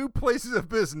have 2 places of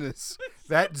business.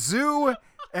 That zoo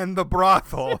and the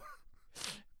brothel.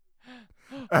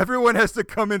 Everyone has to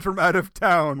come in from out of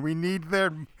town. We need their...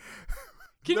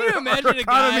 Can you imagine a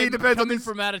economy guy depends on coming these-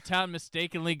 from out of town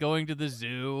mistakenly going to the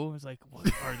zoo? It's like,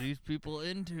 what are these people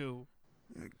into?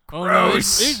 Oh no,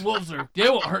 these wolves they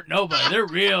won't hurt nobody. They're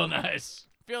real nice.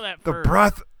 Feel that fur.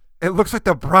 It looks like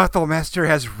the brothel master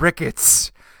has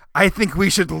rickets. I think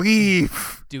we should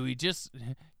leave. Do we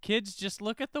kids just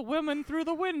look at the women through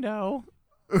the window?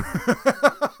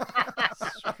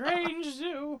 Strange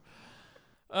zoo.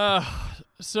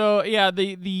 So yeah,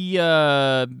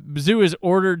 the zoo is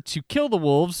ordered to kill the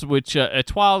wolves, which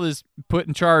Etoile is put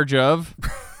in charge of.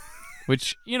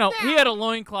 Which, he had a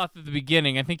loincloth at the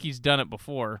beginning. I think he's done it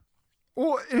before.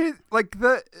 Well, like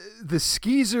the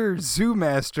skeezer zoo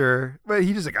master, but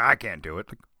he just like, I can't do it.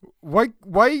 Like,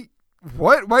 why,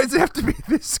 what? Why does it have to be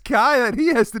this guy that he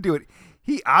has to do it?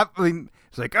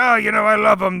 It's like, oh, I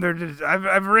love them.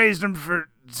 I've raised them for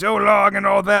so long and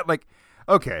all that. Like,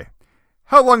 okay,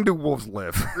 how long do wolves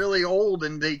live? Really old,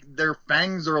 and their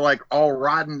fangs are like all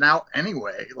rotten out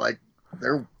anyway. Like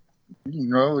they're,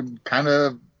 kind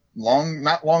of long,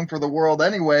 not long for the world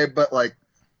anyway. But like,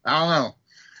 I don't know.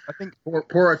 I think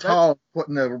poor Atal put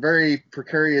in a very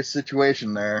precarious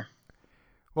situation there.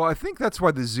 Well, I think that's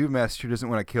why the zoo master doesn't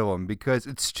want to kill him, because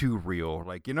it's too real.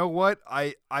 Like, you know what?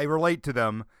 I relate to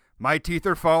them. My teeth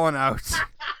are falling out.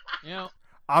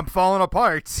 I'm falling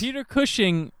apart. Peter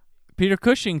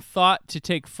Cushing thought to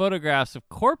take photographs of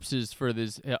corpses for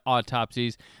these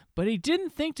autopsies, but he didn't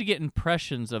think to get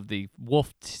impressions of the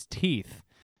wolf's teeth.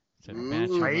 So match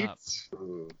them up.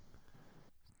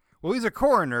 Well, he's a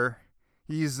coroner.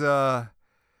 He's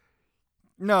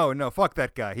no, fuck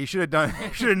that guy. He should have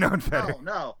known better.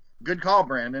 No. Good call,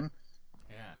 Brandon.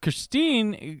 Yeah.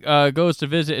 Christine goes to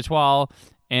visit Etoile,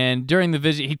 and during the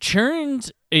visit, he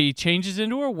changes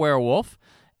into a werewolf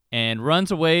and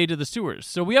runs away to the sewers.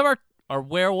 So we have our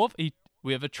werewolf.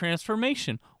 We have a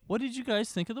transformation. What did you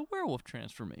guys think of the werewolf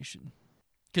transformation?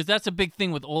 Because that's a big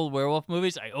thing with old werewolf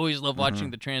movies. I always love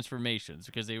watching the transformations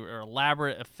because they are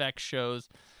elaborate effect shows.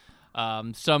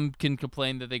 Some can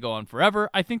complain that they go on forever.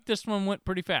 I think this one went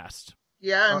pretty fast.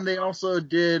 Yeah, and they also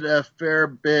did a fair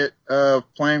bit of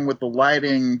playing with the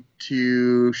lighting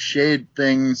to shade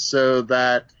things so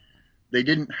that they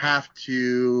didn't have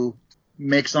to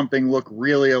make something look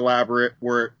really elaborate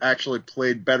where it actually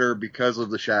played better because of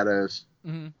the shadows.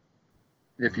 Mm-hmm.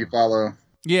 If you follow.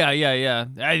 Yeah.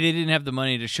 They didn't have the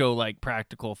money to show like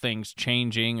practical things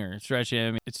changing or stretching.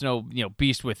 I mean, it's no,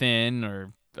 Beast Within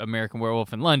or American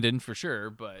Werewolf in London for sure,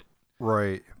 but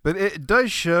right. But it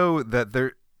does show that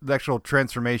the actual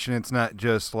transformation, it's not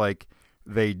just like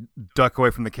they duck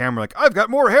away from the camera like, I've got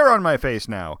more hair on my face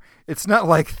now. It's not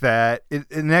like that. It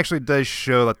actually does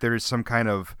show that there is some kind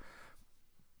of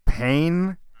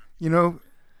pain,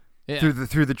 through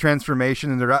the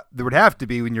transformation, and there would have to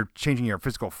be when you're changing your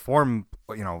physical form,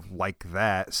 like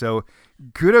that. So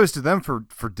kudos to them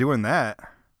for doing that.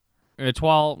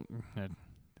 Etoile,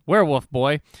 werewolf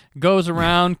boy, goes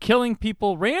around killing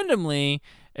people randomly,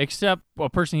 except a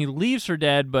person he leaves for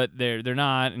dead, but they're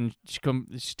not, and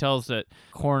she tells that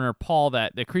coroner Paul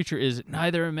that the creature is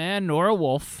neither a man nor a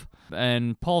wolf.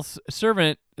 And Paul's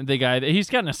servant, the guy, he's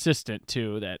got an assistant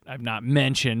too that I've not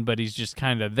mentioned, but he's just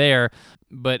kind of there.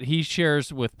 But he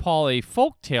shares with Paul a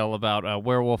folk tale about a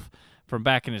werewolf from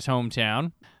back in his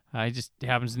hometown. He just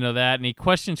happens to know that, and he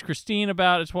questions Christine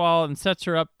about Etoile and sets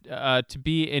her up to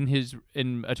be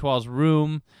in Etoile's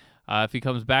room if he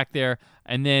comes back there.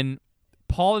 And then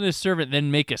Paul and his servant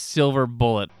then make a silver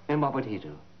bullet. And what would he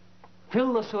do?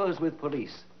 Fill the sewers with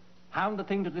police. Hound the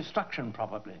thing to destruction,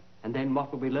 probably. And then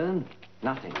what will we learn?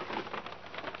 Nothing.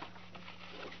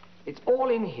 It's all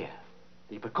in here.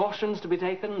 The precautions to be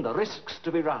taken, the risks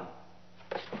to be run.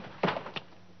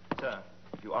 Sir,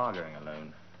 you are going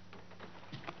alone.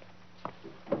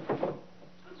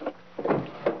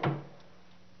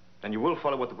 Then you will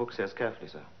follow what the book says carefully,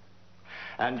 sir.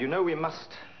 And we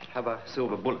must have a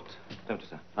silver bullet, don't you,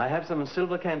 sir? I have some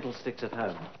silver candlesticks at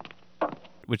home.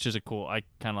 Which is I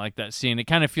kind of like that scene. It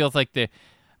kind of feels like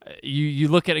you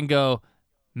look at it and go,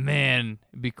 man,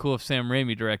 it'd be cool if Sam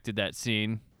Raimi directed that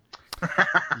scene.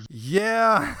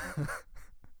 Yeah.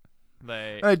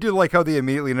 I do like how they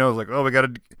immediately know, like, oh, we got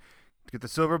to get the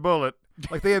silver bullet.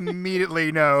 Like, they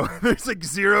immediately know. There's, like,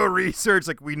 zero research.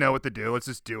 Like, we know what to do. Let's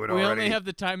just do it already. We only have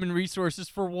the time and resources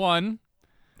for one,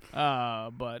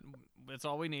 but that's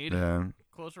all we need. Yeah.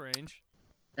 Close range.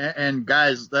 And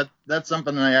guys, that's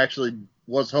something I actually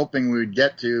was hoping we would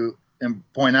get to and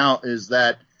point out is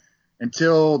that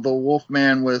until the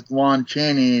Wolfman with Lon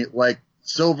Chaney, like,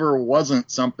 silver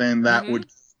wasn't something that would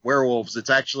werewolves. It's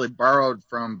actually borrowed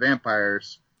from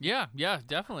vampires. Yeah,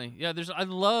 definitely. Yeah, I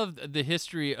love the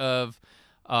history of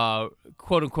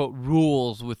quote unquote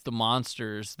rules with the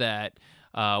monsters, that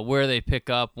where they pick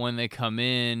up, when they come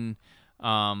in,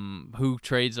 who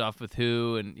trades off with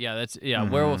who, and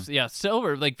werewolves. Yeah,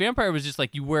 silver. Like vampire was just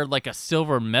like you wear like a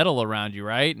silver medal around you,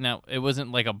 right? Now it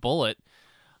wasn't like a bullet,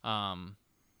 and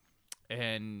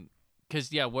because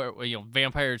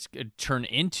vampires turn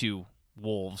into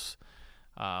wolves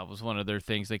was one of their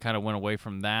things. They kind of went away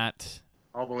from that.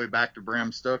 all the way back to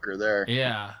Bram Stoker there.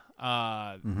 Yeah.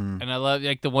 And I love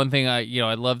like the one thing I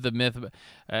love the myth.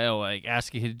 Like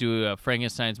asking you to do a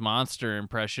Frankenstein's monster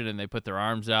impression, and they put their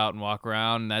arms out and walk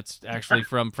around. And that's actually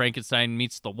from Frankenstein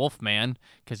Meets the Wolfman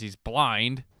because he's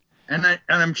blind. And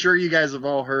I'm sure you guys have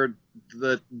all heard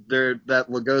that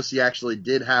Lugosi actually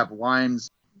did have lines.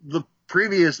 The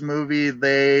previous movie,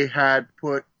 they had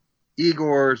put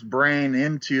Igor's brain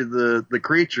into the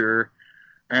creature.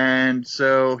 And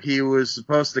so he was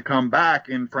supposed to come back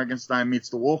in Frankenstein Meets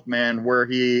the Wolfman, where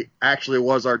he actually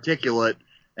was articulate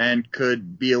and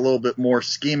could be a little bit more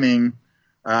scheming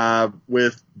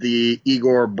with the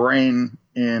Igor brain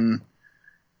in.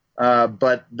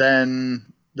 But then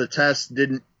the test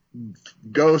didn't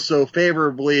go so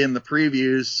favorably in the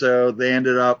previews, so they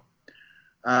ended up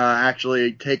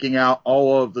actually taking out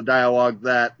all of the dialogue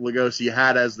that Lugosi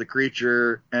had as the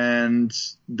creature, and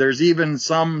there's even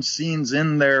some scenes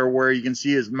in there where you can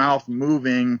see his mouth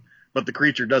moving, but the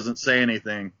creature doesn't say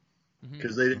anything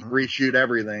because they didn't reshoot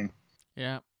everything.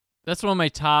 Yeah, that's one of my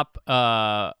top.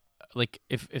 Like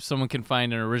if someone can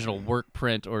find an original work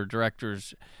print or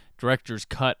director's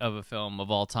cut of a film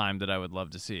of all time that I would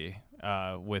love to see.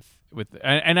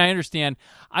 And I understand,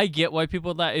 I get why people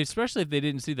would laugh, especially if they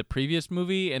didn't see the previous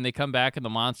movie and they come back and the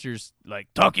monster's like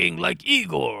talking like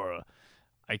Igor.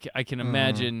 I can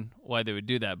imagine why they would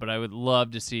do that, but I would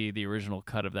love to see the original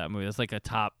cut of that movie. That's like a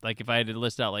top, like if I had to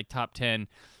list out like top 10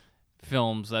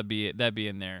 films, that'd be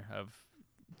in there of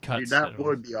cuts. Dude, that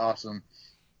would be awesome.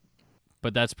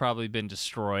 But that's probably been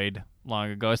destroyed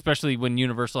long ago, especially when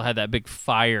Universal had that big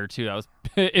fire too. That was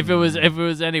if it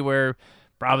was anywhere,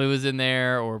 probably was in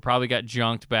there or probably got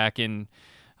junked back in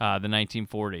the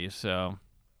 1940s. So,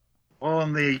 well,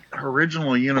 in the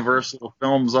original Universal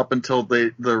films, up until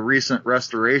the recent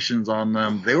restorations on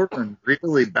them, they were in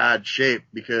really bad shape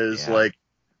because like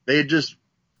they had just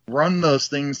run those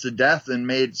things to death and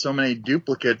made so many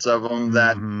duplicates of them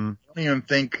that I don't even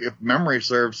think, if memory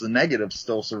serves, the negatives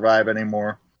still survive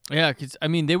anymore. Yeah, because, I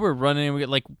mean, they were running,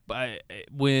 like,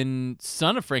 when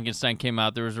Son of Frankenstein came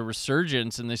out, there was a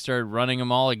resurgence, and they started running them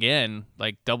all again,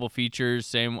 like, double features,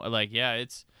 same, like, yeah,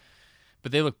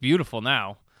 but they look beautiful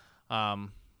now.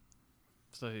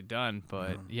 So they've done,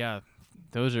 but, yeah,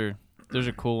 those are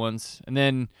cool ones. And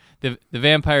then the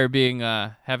vampire being,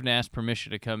 having to ask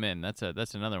permission to come in, that's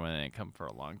another one that didn't come for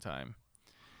a long time.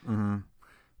 Mm-hmm.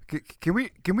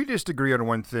 Can we just agree on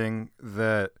one thing,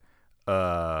 that,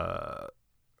 a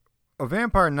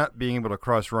vampire not being able to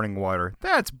cross running water,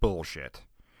 that's bullshit.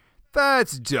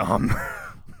 That's dumb.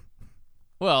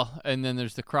 Well, and then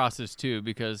there's the crosses too,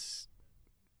 because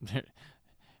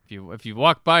if you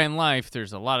walk by in life,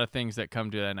 there's a lot of things that come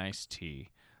to an iced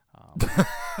tea.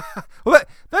 Well,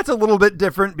 that's a little bit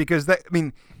different because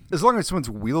as long as someone's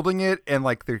wielding it and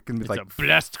like there can be it's a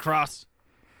blessed cross.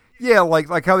 Yeah,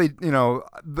 like how they,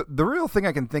 the real thing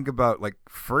I can think about, like,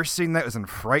 first seeing that was in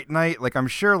Fright Night. Like, I'm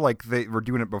sure, like, they were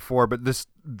doing it before, but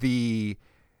the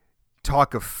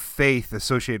talk of faith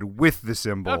associated with the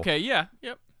symbol. Okay, yeah,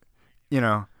 yep.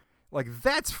 Like,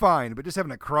 that's fine, but just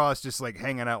having a cross just, like,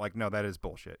 hanging out, like, no, that is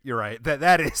bullshit. You're right.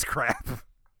 That is crap.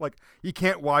 Like, you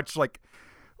can't watch, like,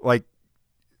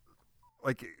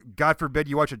 God forbid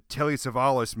you watch a Telly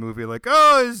Savalas movie, like,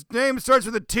 oh, his name starts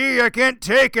with a T, I can't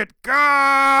take it.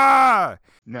 Gah!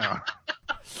 No.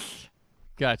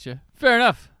 Gotcha. Fair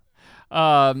enough.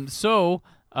 So,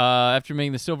 after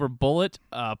making the silver bullet,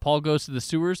 Paul goes to the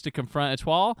sewers to confront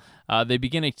Etoile. They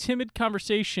begin a timid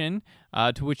conversation,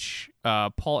 to which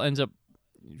Paul ends up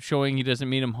showing he doesn't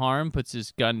mean him harm, puts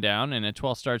his gun down, and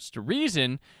Etoile starts to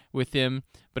reason with him.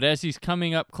 But as he's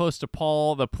coming up close to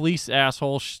Paul, the police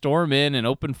assholes storm in and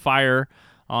open fire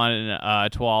on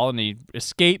Etoile, and he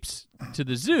escapes to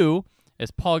the zoo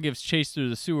as Paul gives chase through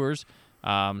the sewers.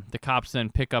 The cops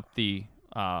then pick up the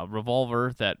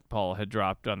revolver that Paul had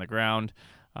dropped on the ground.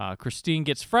 Christine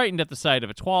gets frightened at the sight of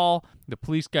Etoile. The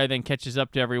police guy then catches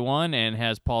up to everyone and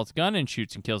has Paul's gun and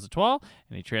shoots and kills Etoile,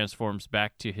 and he transforms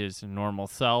back to his normal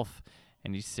self,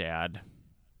 and he's sad.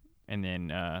 And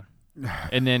then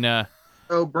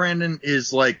So Brandon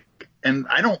is like, and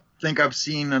I don't think I've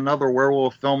seen another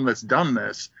werewolf film that's done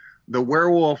this. The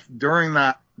werewolf, during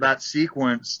that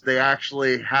sequence, they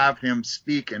actually have him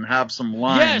speak and have some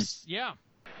lines. Yes, yeah.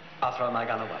 I'll throw my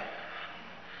gun away.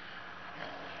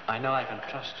 I know I can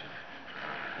trust you,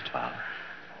 Etoile.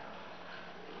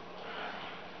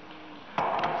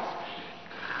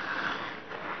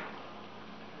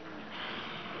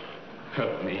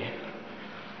 Help me.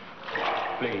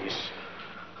 Please.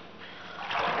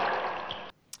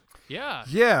 Yeah.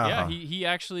 Yeah.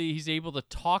 Yeah, he's able to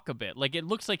talk a bit. Like, it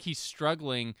looks like he's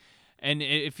struggling, And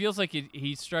it feels like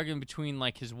he's struggling between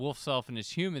like his wolf self and his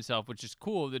human self, which is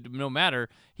cool. That no matter,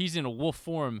 he's in a wolf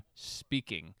form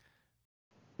speaking.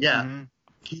 Yeah,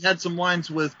 he had some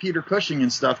lines with Peter Cushing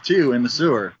and stuff too in the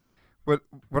sewer.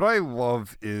 What I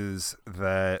love is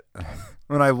that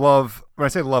when I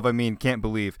say love, I mean can't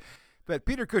believe that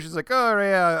Peter Cushing's like, oh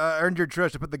yeah, I earned your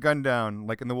trust to put the gun down.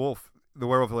 Like, in the werewolf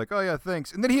are like, oh yeah,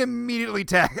 thanks, and then he immediately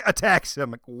attacks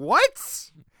him. Like,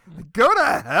 what? Go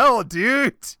to hell,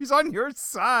 dude. He's on your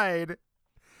side.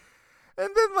 And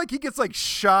then, like, he gets, like,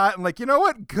 shot and, like, you know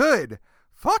what? Good.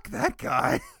 Fuck that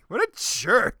guy. What a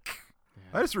jerk.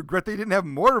 Yeah. I just regret they didn't have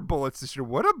mortar bullets this year.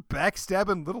 What a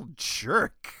backstabbing little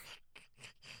jerk.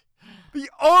 The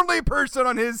only person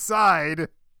on his side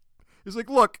is like,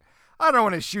 look, I don't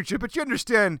want to shoot you, but you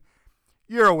understand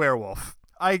you're a werewolf.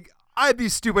 I'd be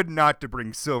stupid not to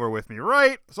bring silver with me,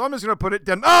 right? So I'm just going to put it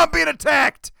down. Oh, I'm being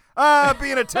attacked.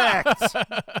 Being attacked.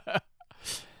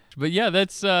 But yeah,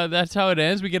 that's how it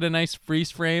ends. We get a nice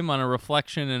freeze frame on a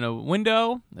reflection in a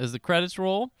window as the credits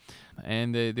roll,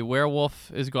 and the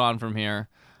werewolf is gone from here.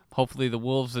 Hopefully, the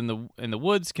wolves in the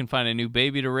woods can find a new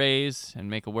baby to raise and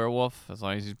make a werewolf, as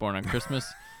long as he's born on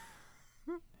Christmas.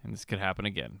 And this could happen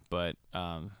again. But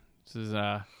this is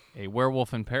a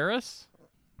Werewolf in Paris.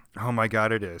 Oh my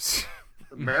God, it is.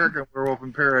 American Werewolf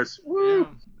in Paris. Woo! Yeah.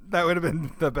 That would have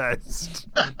been the best.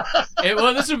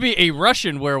 Well, this would be a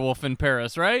Russian Werewolf in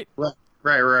Paris, right?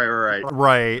 Right.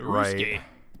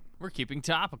 We're keeping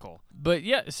topical. But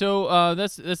yeah, so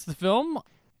that's the film.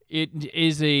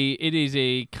 It's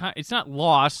not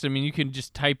lost. I mean, you can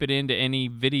just type it into any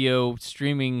video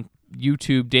streaming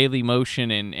YouTube Daily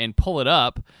Motion and pull it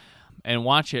up and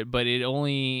watch it, but it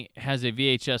only has a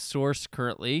VHS source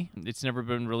currently. It's never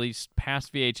been released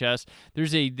past VHS.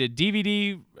 There's the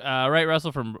DVD, right,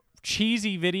 Russell, from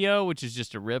Cheesy Video, which is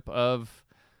just a rip of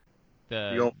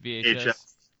the old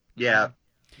VHS.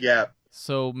 Yeah.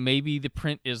 So maybe the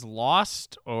print is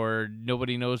lost, or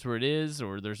nobody knows where it is,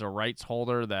 or there's a rights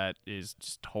holder that is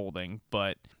just holding.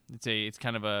 But it's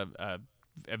kind of a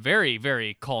very,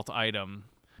 very cult item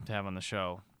to have on the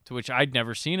show, to which I'd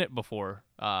never seen it before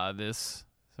this.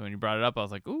 So when you brought it up, I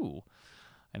was like, ooh.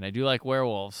 And I do like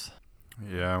werewolves.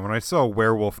 Yeah, when I saw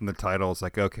werewolf in the title, I was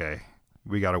like, okay,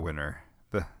 we got a winner.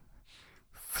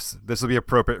 This will be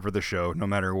appropriate for the show, no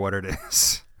matter what it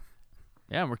is.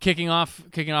 Yeah, we're kicking off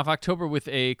October with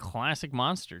a classic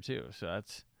monster too. So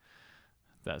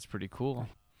that's pretty cool.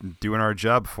 Doing our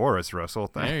job for us, Russell.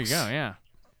 Thanks. There you go. Yeah.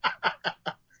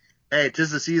 Hey,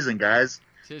 'tis the season, guys.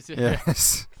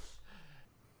 Yes.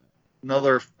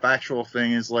 Another factual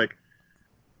thing is, like,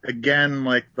 again,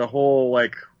 like the whole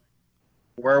like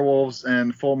werewolves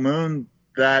and full moon,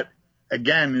 that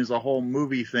again is a whole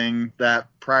movie thing that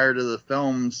prior to the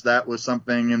films, that was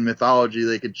something in mythology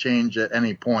they could change at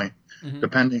any point,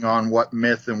 depending on what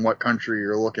myth and what country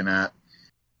you're looking at.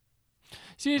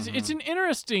 See, it's an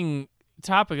interesting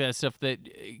topic, that stuff that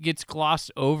gets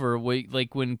glossed over.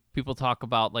 Like when people talk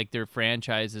about like their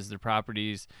franchises, their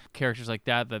properties, characters like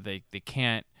that they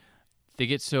can't. They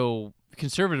get so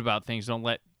conservative about things, don't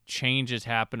let changes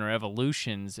happen or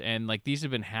evolutions, and like these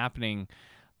have been happening.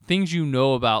 Things you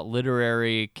know about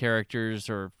literary characters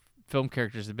or film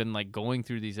characters have been like going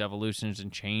through these evolutions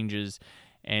and changes,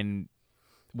 and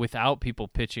without people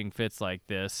pitching fits like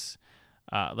this,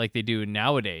 like they do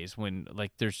nowadays, when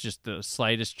like there's just the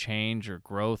slightest change or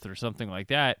growth or something like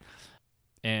that.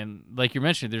 And like you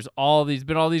mentioned, there's all these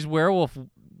werewolf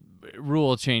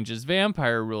rule changes,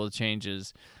 vampire rule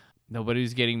changes.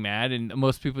 Nobody's getting mad, and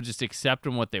most people just accept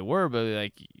them what they were. But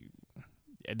like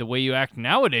the way you act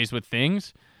nowadays with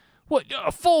things, what, a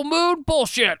full moon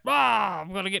bullshit?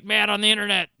 I'm gonna get mad on the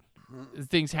internet.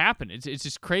 Things happen. It's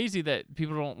just crazy that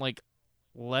people don't like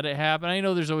let it happen. I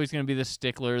know there's always gonna be the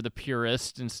stickler, the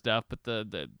purist and stuff, but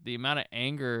the amount of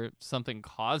anger something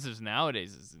causes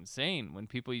nowadays is insane. When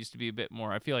people used to be a bit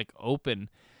more, I feel like, open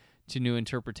to new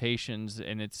interpretations,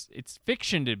 and it's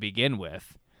fiction to begin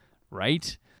with,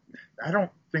 right? I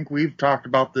don't think we've talked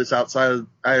about this outside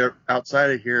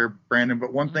of here, Brandon,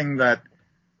 but one thing that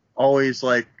always,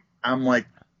 like, I'm like,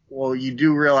 well, you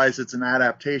do realize it's an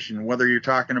adaptation, whether you're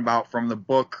talking about from the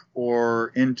book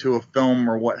or into a film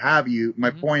or what have you.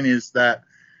 My point is that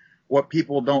what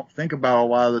people don't think about a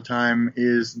lot of the time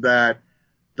is that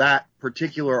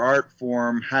particular art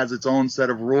form has its own set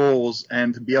of rules,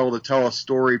 and to be able to tell a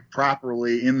story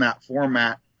properly in that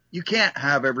format, you can't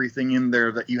have everything in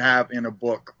there that you have in a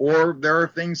book. Or there are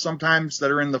things sometimes that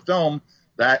are in the film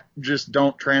that just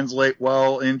don't translate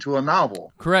well into a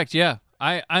novel. Correct, yeah.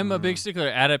 I'm a big stickler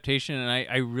adaptation, and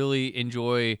I really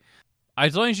enjoy,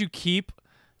 as long as you keep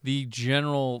the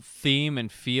general theme and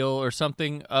feel or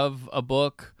something of a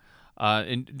book,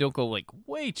 and don't go like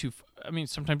way too. I mean,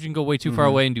 sometimes you can go way too far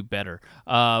away and do better.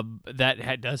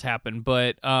 Does happen,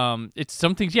 but it's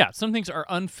some things. Yeah, some things are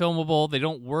unfilmable. They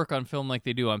don't work on film like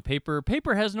they do on paper.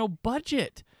 Paper has no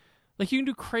budget. Like you can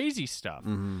do crazy stuff,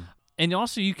 and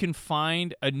also you can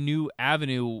find a new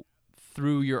avenue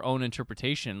through your own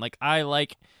interpretation. Like I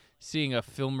like seeing a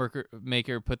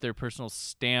filmmaker put their personal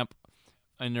stamp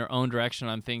in their own direction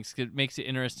on things. It makes it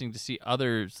interesting to see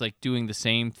others like doing the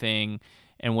same thing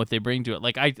and what they bring to it.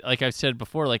 Like I've said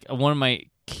before, like one of my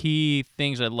key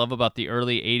things I love about the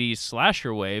early 80s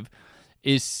slasher wave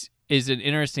is an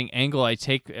interesting angle I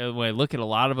take when I look at a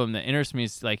lot of them that interests me.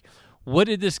 Is like, what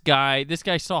did this guy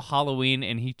saw Halloween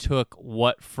and he took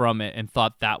what from it and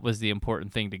thought that was the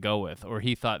important thing to go with, or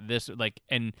he thought this, like,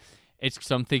 and it's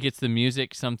some think it's the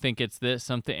music, some think it's this,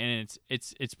 something, and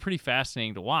it's pretty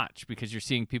fascinating to watch because you're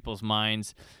seeing people's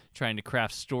minds trying to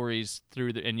craft stories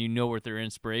through and you know where their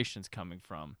inspiration's coming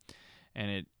from,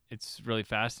 and it's really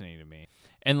fascinating to me.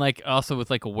 And like also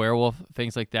with like a werewolf,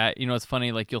 things like that, you know, it's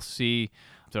funny. Like you'll see,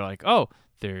 they're like, oh,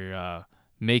 they're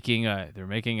making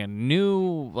a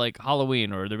new like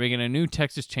Halloween, or they're making a new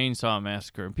Texas Chainsaw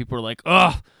Massacre, and people are like,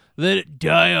 oh, let it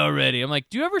die already. I'm like,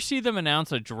 do you ever see them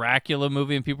announce a Dracula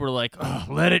movie and people are like, oh,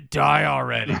 let it die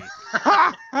already?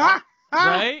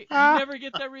 Right? You never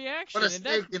get that reaction. What a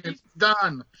steak, and it's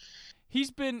done.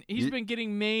 He's been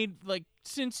getting made like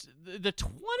since the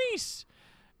 20s,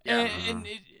 and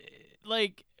it,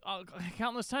 like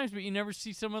countless times, but you never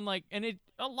see someone like, and it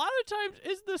a lot of times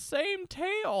is the same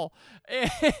tale,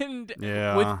 and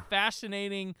with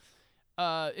fascinating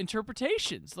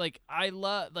interpretations. Like I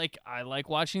like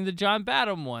watching the John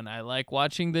Badham one. I like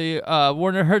watching the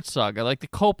Werner Herzog. I like the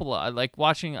Coppola.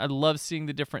 I love seeing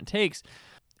the different takes,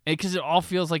 because it all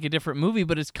feels like a different movie,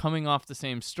 but it's coming off the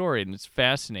same story, and it's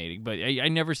fascinating. But I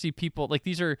never see people like,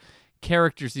 these are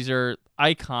characters, these are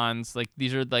icons. Like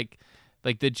these are like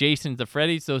the Jasons, the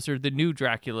Freddys. Those are the new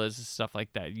Draculas and stuff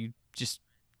like that.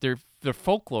 They're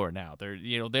folklore now. They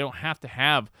don't have to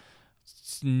have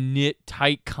knit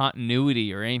tight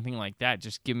continuity or anything like that.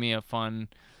 Just give me a fun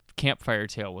campfire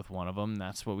tale with one of them.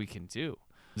 That's what we can do.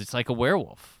 It's like a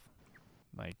werewolf.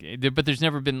 But there's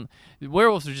never been,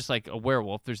 werewolves are just like a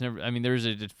werewolf. There's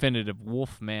a definitive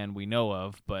wolf man we know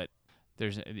of, but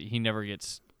he never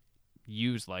gets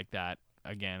used like that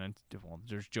again. And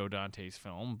there's Joe Dante's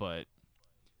film, but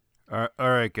all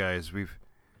right, guys, we've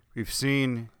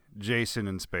seen Jason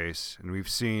in space, and we've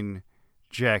seen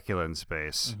Dracula in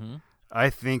space. I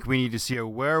think we need to see a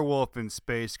werewolf in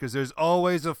space because there's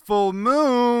always a full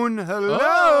moon. Hello.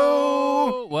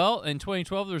 Oh! Well, in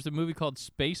 2012, there was a movie called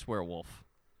Space Werewolf.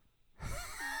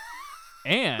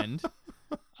 And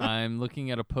I'm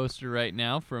looking at a poster right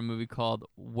now for a movie called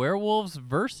Werewolves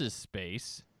versus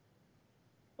Space.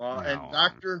 And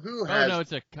Doctor Who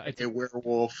has it's a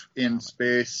werewolf in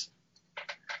space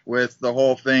with the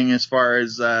whole thing as far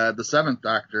as the Seventh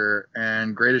Doctor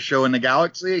and Greatest Show in the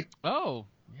Galaxy. Oh,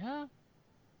 yeah.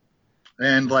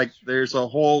 And there's a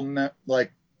whole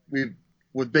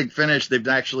with Big Finish, they've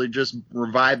actually just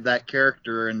revived that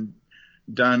character and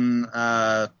done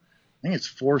I think it's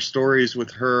 4 stories with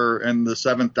her and the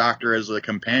Seventh Doctor as a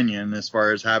companion, as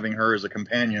far as having her as a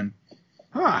companion.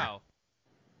 Wow.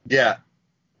 Yeah.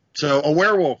 So a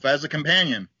werewolf as a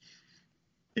companion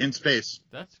in space.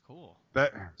 That's cool.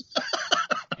 Better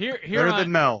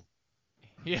Than Mel.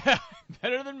 Yeah,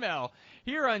 better than Mel.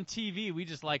 Here on TV, we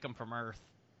just like them from Earth.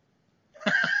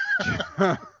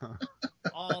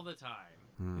 All the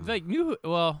time. It's like New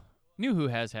Who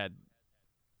has had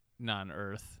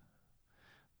non-Earth,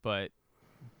 but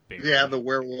yeah, the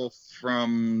werewolf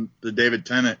from the David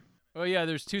Tennant. Oh yeah,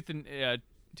 there's Tooth and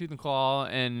Claw,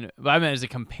 but I meant as a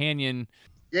companion.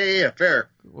 Yeah, fair.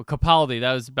 Well, Capaldi,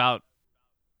 that was about,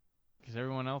 because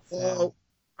everyone else.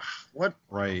 What?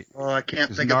 Right. Oh, I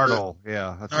can't think Nardole. of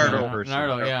Yeah, that's Nardole.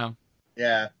 Nardole, yeah.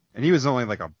 Yeah. And he was only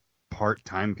like a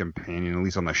part-time companion, at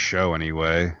least on the show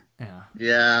anyway.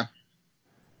 Yeah.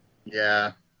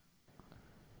 Yeah.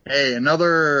 Hey,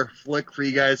 another flick for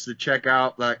you guys to check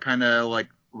out that kind of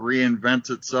reinvents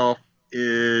itself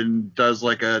and does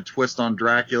a twist on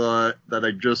Dracula that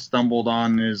I just stumbled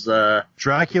on is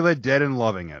Dracula Dead and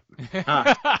Loving It.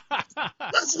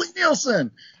 Leslie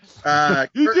Nielsen.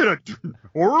 You did a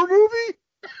horror movie?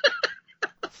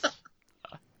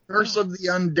 Curse of the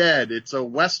Undead. It's a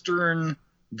Western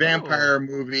vampire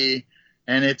movie,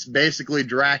 and it's basically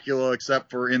Dracula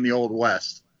except for in the Old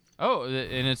West. Oh,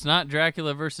 and it's not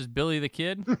Dracula versus Billy the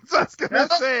Kid? That's what I was going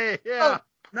to say, yeah.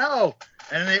 No.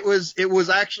 And it was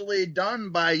actually done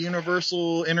by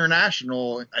Universal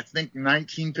International, I think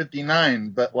 1959,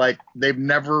 but they've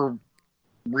never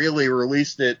really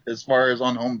released it as far as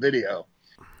on home video.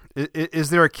 Is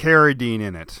there a Carradine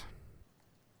in it?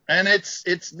 And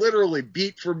it's literally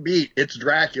beat for beat. It's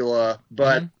Dracula,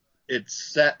 but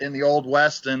it's set in the Old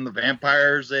West, and the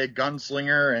vampire's a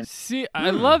gunslinger. And See, I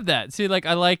love that. See, like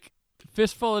I like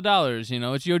Fistful of Dollars. You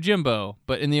know, it's Yojimbo,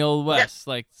 but in the Old West.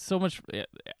 Like so much.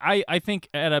 I think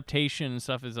adaptation and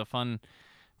stuff is a fun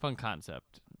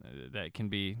concept that can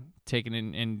be taken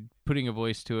in and putting a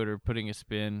voice to it or putting a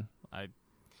spin. I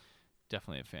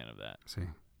definitely a fan of that. See,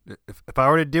 if I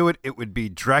were to do it, it would be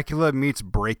Dracula meets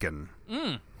Breakin'.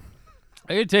 I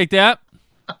could take that.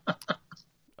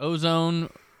 Ozone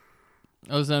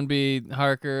be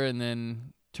Harker, and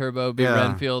then Turbo be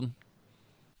Renfield.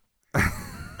 The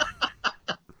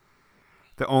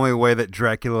only way that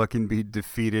Dracula can be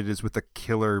defeated is with a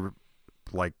killer,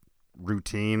 like,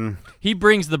 routine. He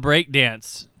brings the break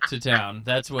dance to town.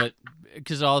 That's what,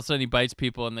 because all of a sudden he bites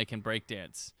people and they can break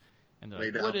dance. And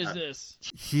they're like, what is this?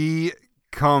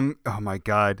 Oh my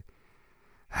God.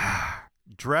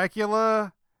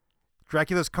 Dracula's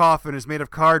coffin is made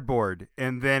of cardboard,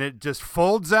 and then it just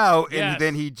folds out, and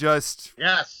then he just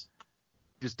does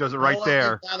it right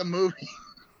there. Not a movie.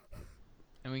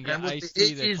 And we got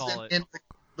Ice-T to call it. In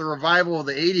the revival of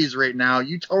the 80s right now,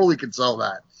 you totally could sell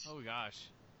that. Oh gosh.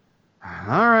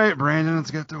 All right, Brandon,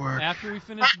 let's get to work. After we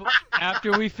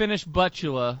finish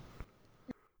Butula.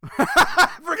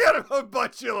 Forget about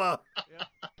Butula.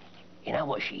 You know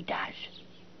what she does?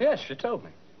 Yes, she told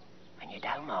me. And you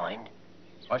don't mind?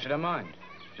 Why should I mind?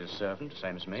 She's a servant,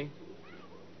 same as me.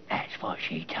 That's what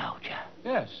she told you.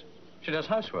 Yes, she does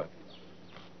housework.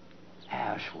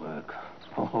 Housework.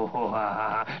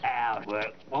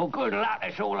 Housework. Well, good luck,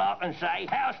 that's all I can say.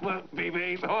 Housework,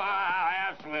 baby.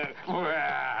 Housework. Oh,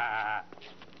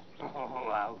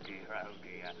 dear.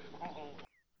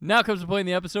 Now comes the point in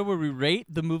the episode where we rate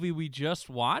the movie we just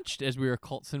watched. As we are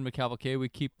Cult Cinema Cavalcade, we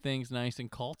keep things nice and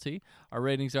culty. Our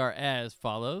ratings are as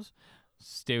follows.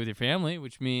 Stay with your family,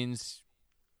 which means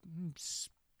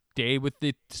stay with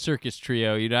the circus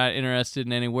trio. You're not interested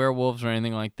in any werewolves or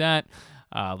anything like that.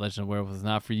 Legend of Werewolf is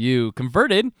not for you.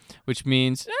 Converted, which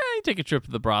means you take a trip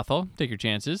to the brothel, take your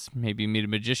chances, maybe meet a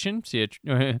magician,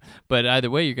 but either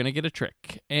way, you're going to get a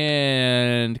trick.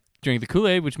 And drink the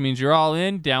Kool-Aid, which means you're all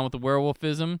in, down with the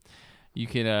werewolfism. You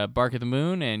can bark at the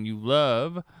moon, and you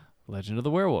love Legend of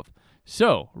the Werewolf.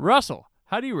 So, Russell,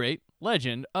 how do you rate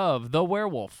Legend of the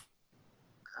Werewolf?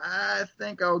 I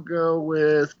think I'll go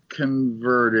with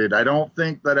Converted. I don't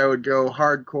think that I would go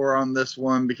hardcore on this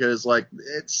one because, like,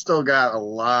 it's still got a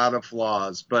lot of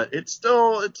flaws, but it's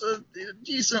a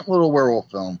decent little werewolf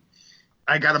film.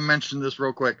 I got to mention this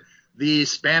real quick. The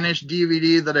Spanish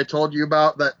DVD that I told you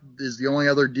about, that is the only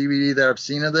other DVD that I've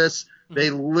seen of this, they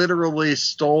literally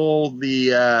stole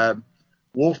the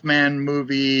Wolfman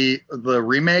movie, the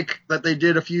remake that they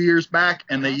did a few years back,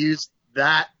 and they used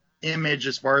that image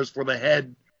as far as for the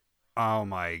head. Oh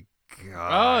my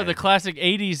God. Oh, the classic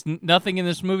 80s, nothing in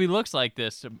this movie looks like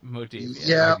this motif.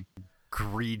 Yeah.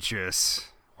 Egregious.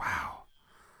 Wow.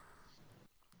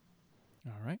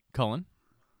 All right. Cullen.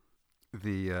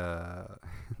 The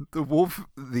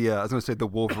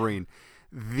Wolverine.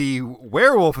 The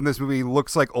werewolf in this movie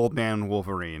looks like old man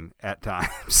Wolverine at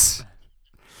times.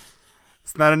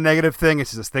 It's not a negative thing,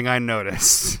 it's just a thing I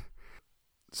noticed.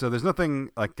 So there's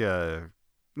nothing like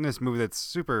in this movie that's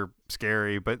super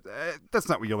scary, but that's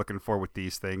not what you're looking for with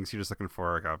these things. You're just looking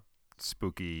for like a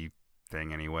spooky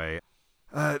thing anyway.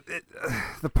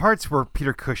 The parts where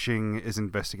Peter Cushing is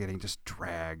investigating just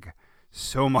drag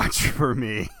so much for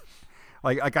me.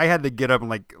 Like I had to get up and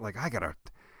like I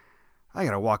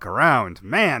gotta walk around.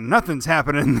 Man, nothing's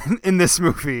happening in this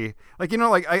movie. Like, you know,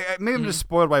 like maybe I'm just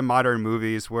spoiled by modern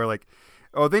movies where like,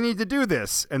 oh, they need to do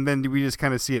this, and then we just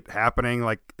kind of see it happening.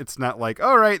 Like, it's not like,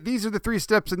 all right, these are the 3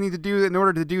 steps I need to do in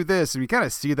order to do this, and we kind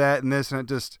of see that in this,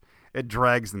 and it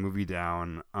drags the movie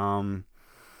down.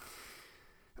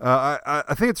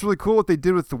 I think it's really cool what they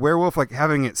did with the werewolf, like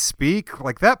having it speak.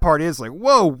 Like that part is like,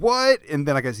 whoa, what? And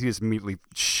then I guess he just immediately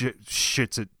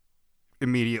shits it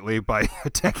immediately by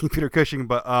attacking Peter Cushing.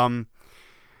 But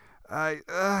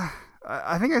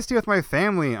I think I stay with my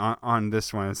family on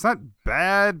this one. It's not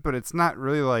bad, but it's not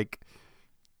really like,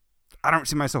 I don't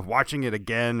see myself watching it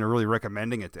again or really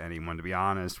recommending it to anyone, to be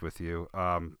honest with you.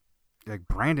 Like,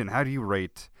 Brandon, how do you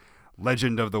rate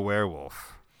Legend of the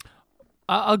Werewolf?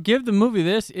 I'll give the movie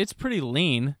this. It's pretty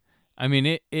lean. I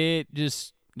mean, it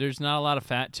just, there's not a lot of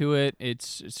fat to it.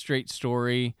 It's a straight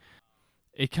story.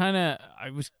 I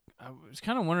was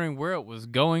kind of wondering where it was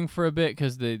going for a bit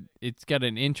because it's got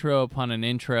an intro upon an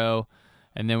intro,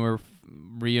 and then we're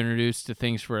reintroduced to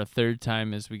things for a third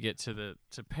time as we get to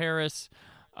Paris.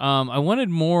 I wanted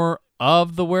more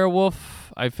of the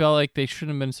werewolf. I felt like they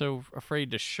shouldn't have been so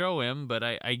afraid to show him, but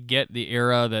I get the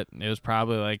era that it was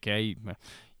probably like, hey,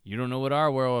 you don't know what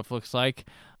our werewolf looks like.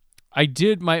 I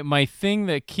did my thing,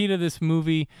 the key to this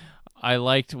movie I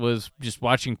liked was just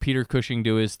watching Peter Cushing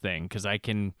do his thing, because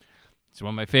he's one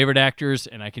of my favorite actors,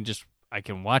 and I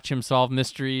can watch him solve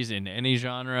mysteries in any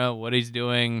genre, what he's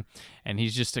doing, and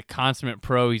he's just a consummate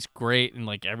pro. He's great in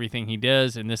like everything he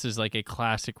does, and this is like a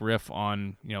classic riff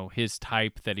on, you know, his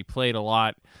type that he played a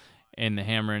lot in the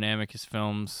Hammer and Amicus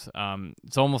films.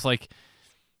 It's almost like,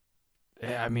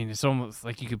 it's almost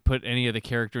like you could put any of the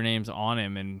character names on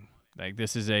him, and like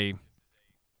this is,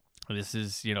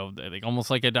 you know, like almost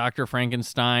like a Dr.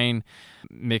 Frankenstein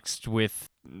mixed with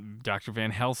Dr.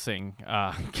 Van Helsing,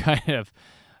 kind of.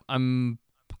 I'm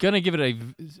going to give it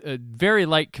a very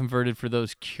light converted for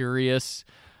those curious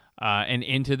and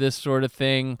into this sort of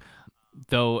thing.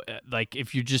 Though, like,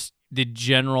 if you're just the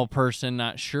general person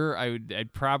not sure,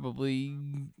 I'd probably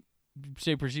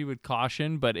say proceed with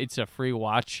caution, but it's a free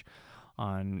watch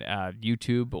on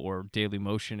YouTube or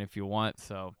Dailymotion if you want,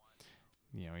 so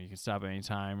you know, you can stop at any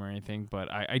time or anything.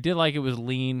 But I did like it was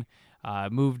lean,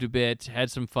 moved a bit, had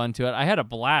some fun to it. I had a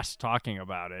blast talking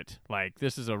about it. Like,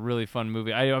 this is a really fun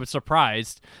movie. I was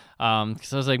surprised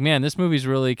because I was like, man, this movie's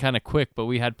really kind of quick, but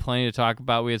we had plenty to talk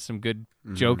about. We had some good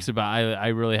jokes about it. I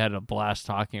really had a blast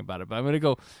talking about it. But I'm going to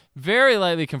go very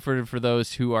lightly converted for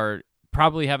those who are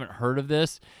probably haven't heard of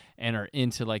this and are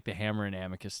into like the Hammer and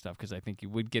Amicus stuff, because I think you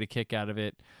would get a kick out of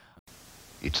it.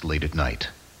 It's late at night.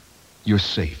 You're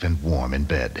safe and warm in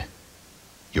bed.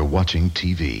 You're watching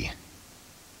TV.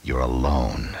 You're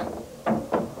alone.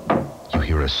 You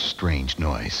hear a strange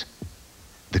noise.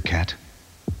 The cat?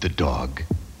 The dog?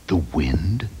 The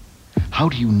wind? How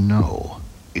do you know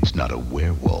it's not a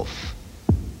werewolf?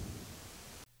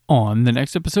 On the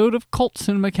next episode of Cult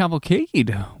Cinema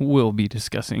Cavalcade, we'll be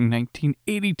discussing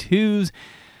 1982's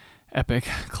epic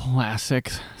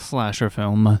classic slasher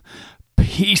film,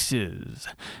 Pieces.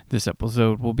 This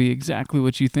episode will be exactly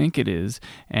what you think it is,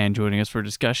 and joining us for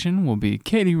discussion will be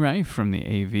Katie Rife from the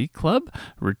AV Club,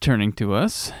 returning to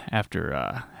us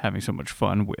after having so much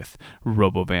fun with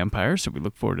Robo-Vampire, so we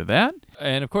look forward to that.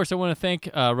 And of course, I want to thank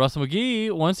Russell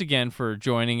McGee once again for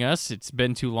joining us. It's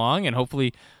been too long, and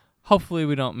hopefully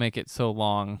we don't make it so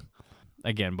long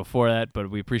again before that,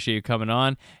 but we appreciate you coming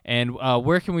on. And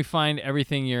where can we find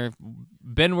everything you've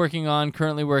been working on,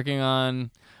 currently working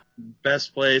on?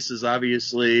 Best place is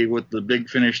obviously with the Big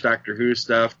Finish Doctor Who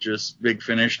stuff, just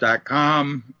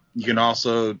bigfinish.com. You can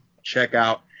also check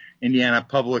out Indiana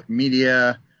Public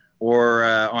Media or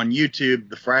on YouTube,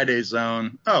 The Friday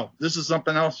Zone. Oh, this is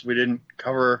something else we didn't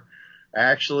cover. I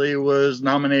actually was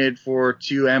nominated for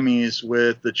 2 Emmys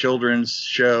with the children's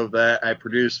show that I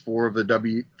produced for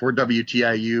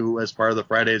WTIU as part of The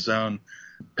Friday Zone,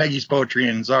 Peggy's Poetry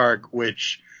and Zarg,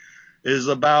 which is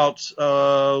about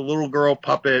a little girl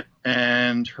puppet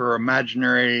and her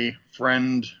imaginary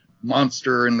friend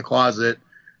monster in the closet,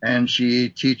 and she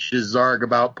teaches Zarg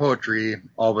about poetry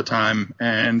all the time.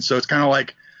 And so it's kind of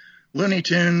like Looney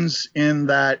Tunes in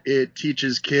that it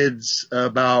teaches kids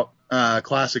about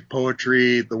classic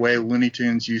poetry the way Looney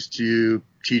Tunes used to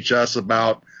teach us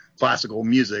about classical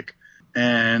music.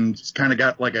 And it's kind of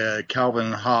got like a Calvin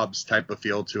and Hobbes type of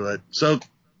feel to it. So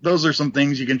those are some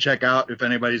things you can check out if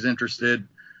anybody's interested.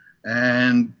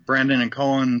 And Brandon and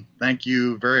Cohen, thank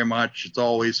you very much. It's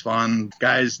always fun.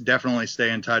 Guys, definitely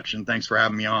stay in touch, and thanks for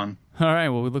having me on. All right,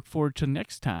 well, we look forward to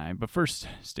next time. But first,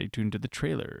 stay tuned to the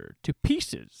trailer, to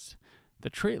Pieces, the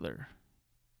trailer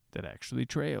that actually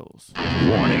trails.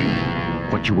 Warning,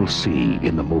 what you will see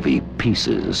in the movie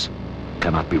Pieces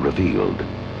cannot be revealed,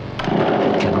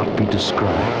 cannot be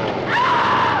described,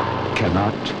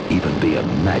 cannot even be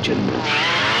imagined.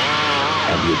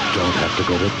 And you don't have to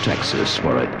go to Texas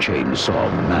for a chainsaw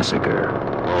massacre.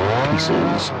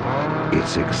 Pieces,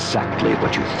 it's exactly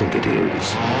what you think it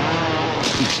is.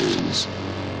 Pieces.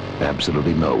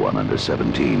 Absolutely no one under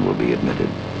 17 will be admitted.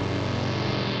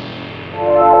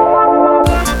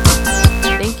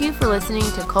 Thank you for listening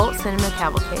to Cult Cinema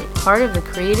Cavalcade, part of the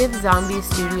Creative Zombie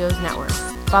Studios Network.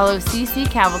 Follow CC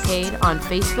Cavalcade on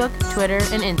Facebook, Twitter,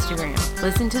 and Instagram.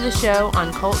 Listen to the show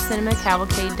on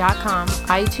CultCinemaCavalcade.com,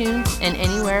 iTunes, and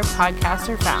anywhere podcasts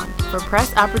are found. For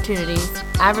press opportunities,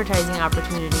 advertising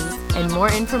opportunities, and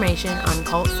more information on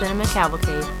Cult Cinema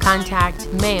Cavalcade, contact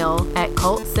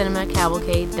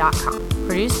mail@CultCinemaCavalcade.com.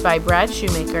 Produced by Brad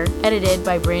Shoemaker, edited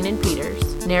by Brandon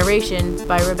Peters, narration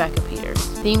by Rebecca Peters.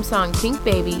 Theme song Pink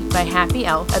Baby by Happy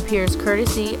Elf appears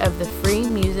courtesy of the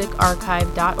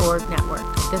freemusicarchive.org network.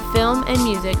 The film and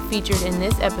music featured in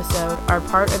this episode are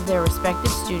part of their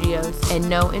respective studios, and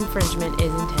no infringement is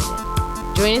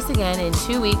intended. Join us again in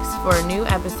 2 weeks for a new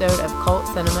episode of Cult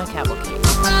Cinema Cavalcade.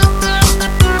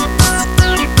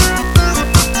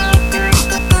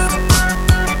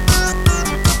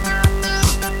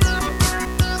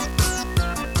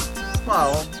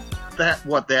 Well,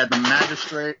 they had the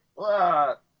magistrate,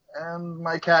 and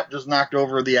my cat just knocked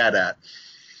over the AT-AT.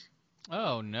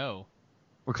 Oh, no.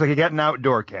 Looks like you got an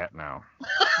outdoor cat now.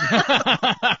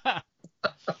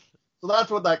 So that's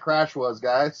what that crash was,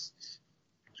 guys.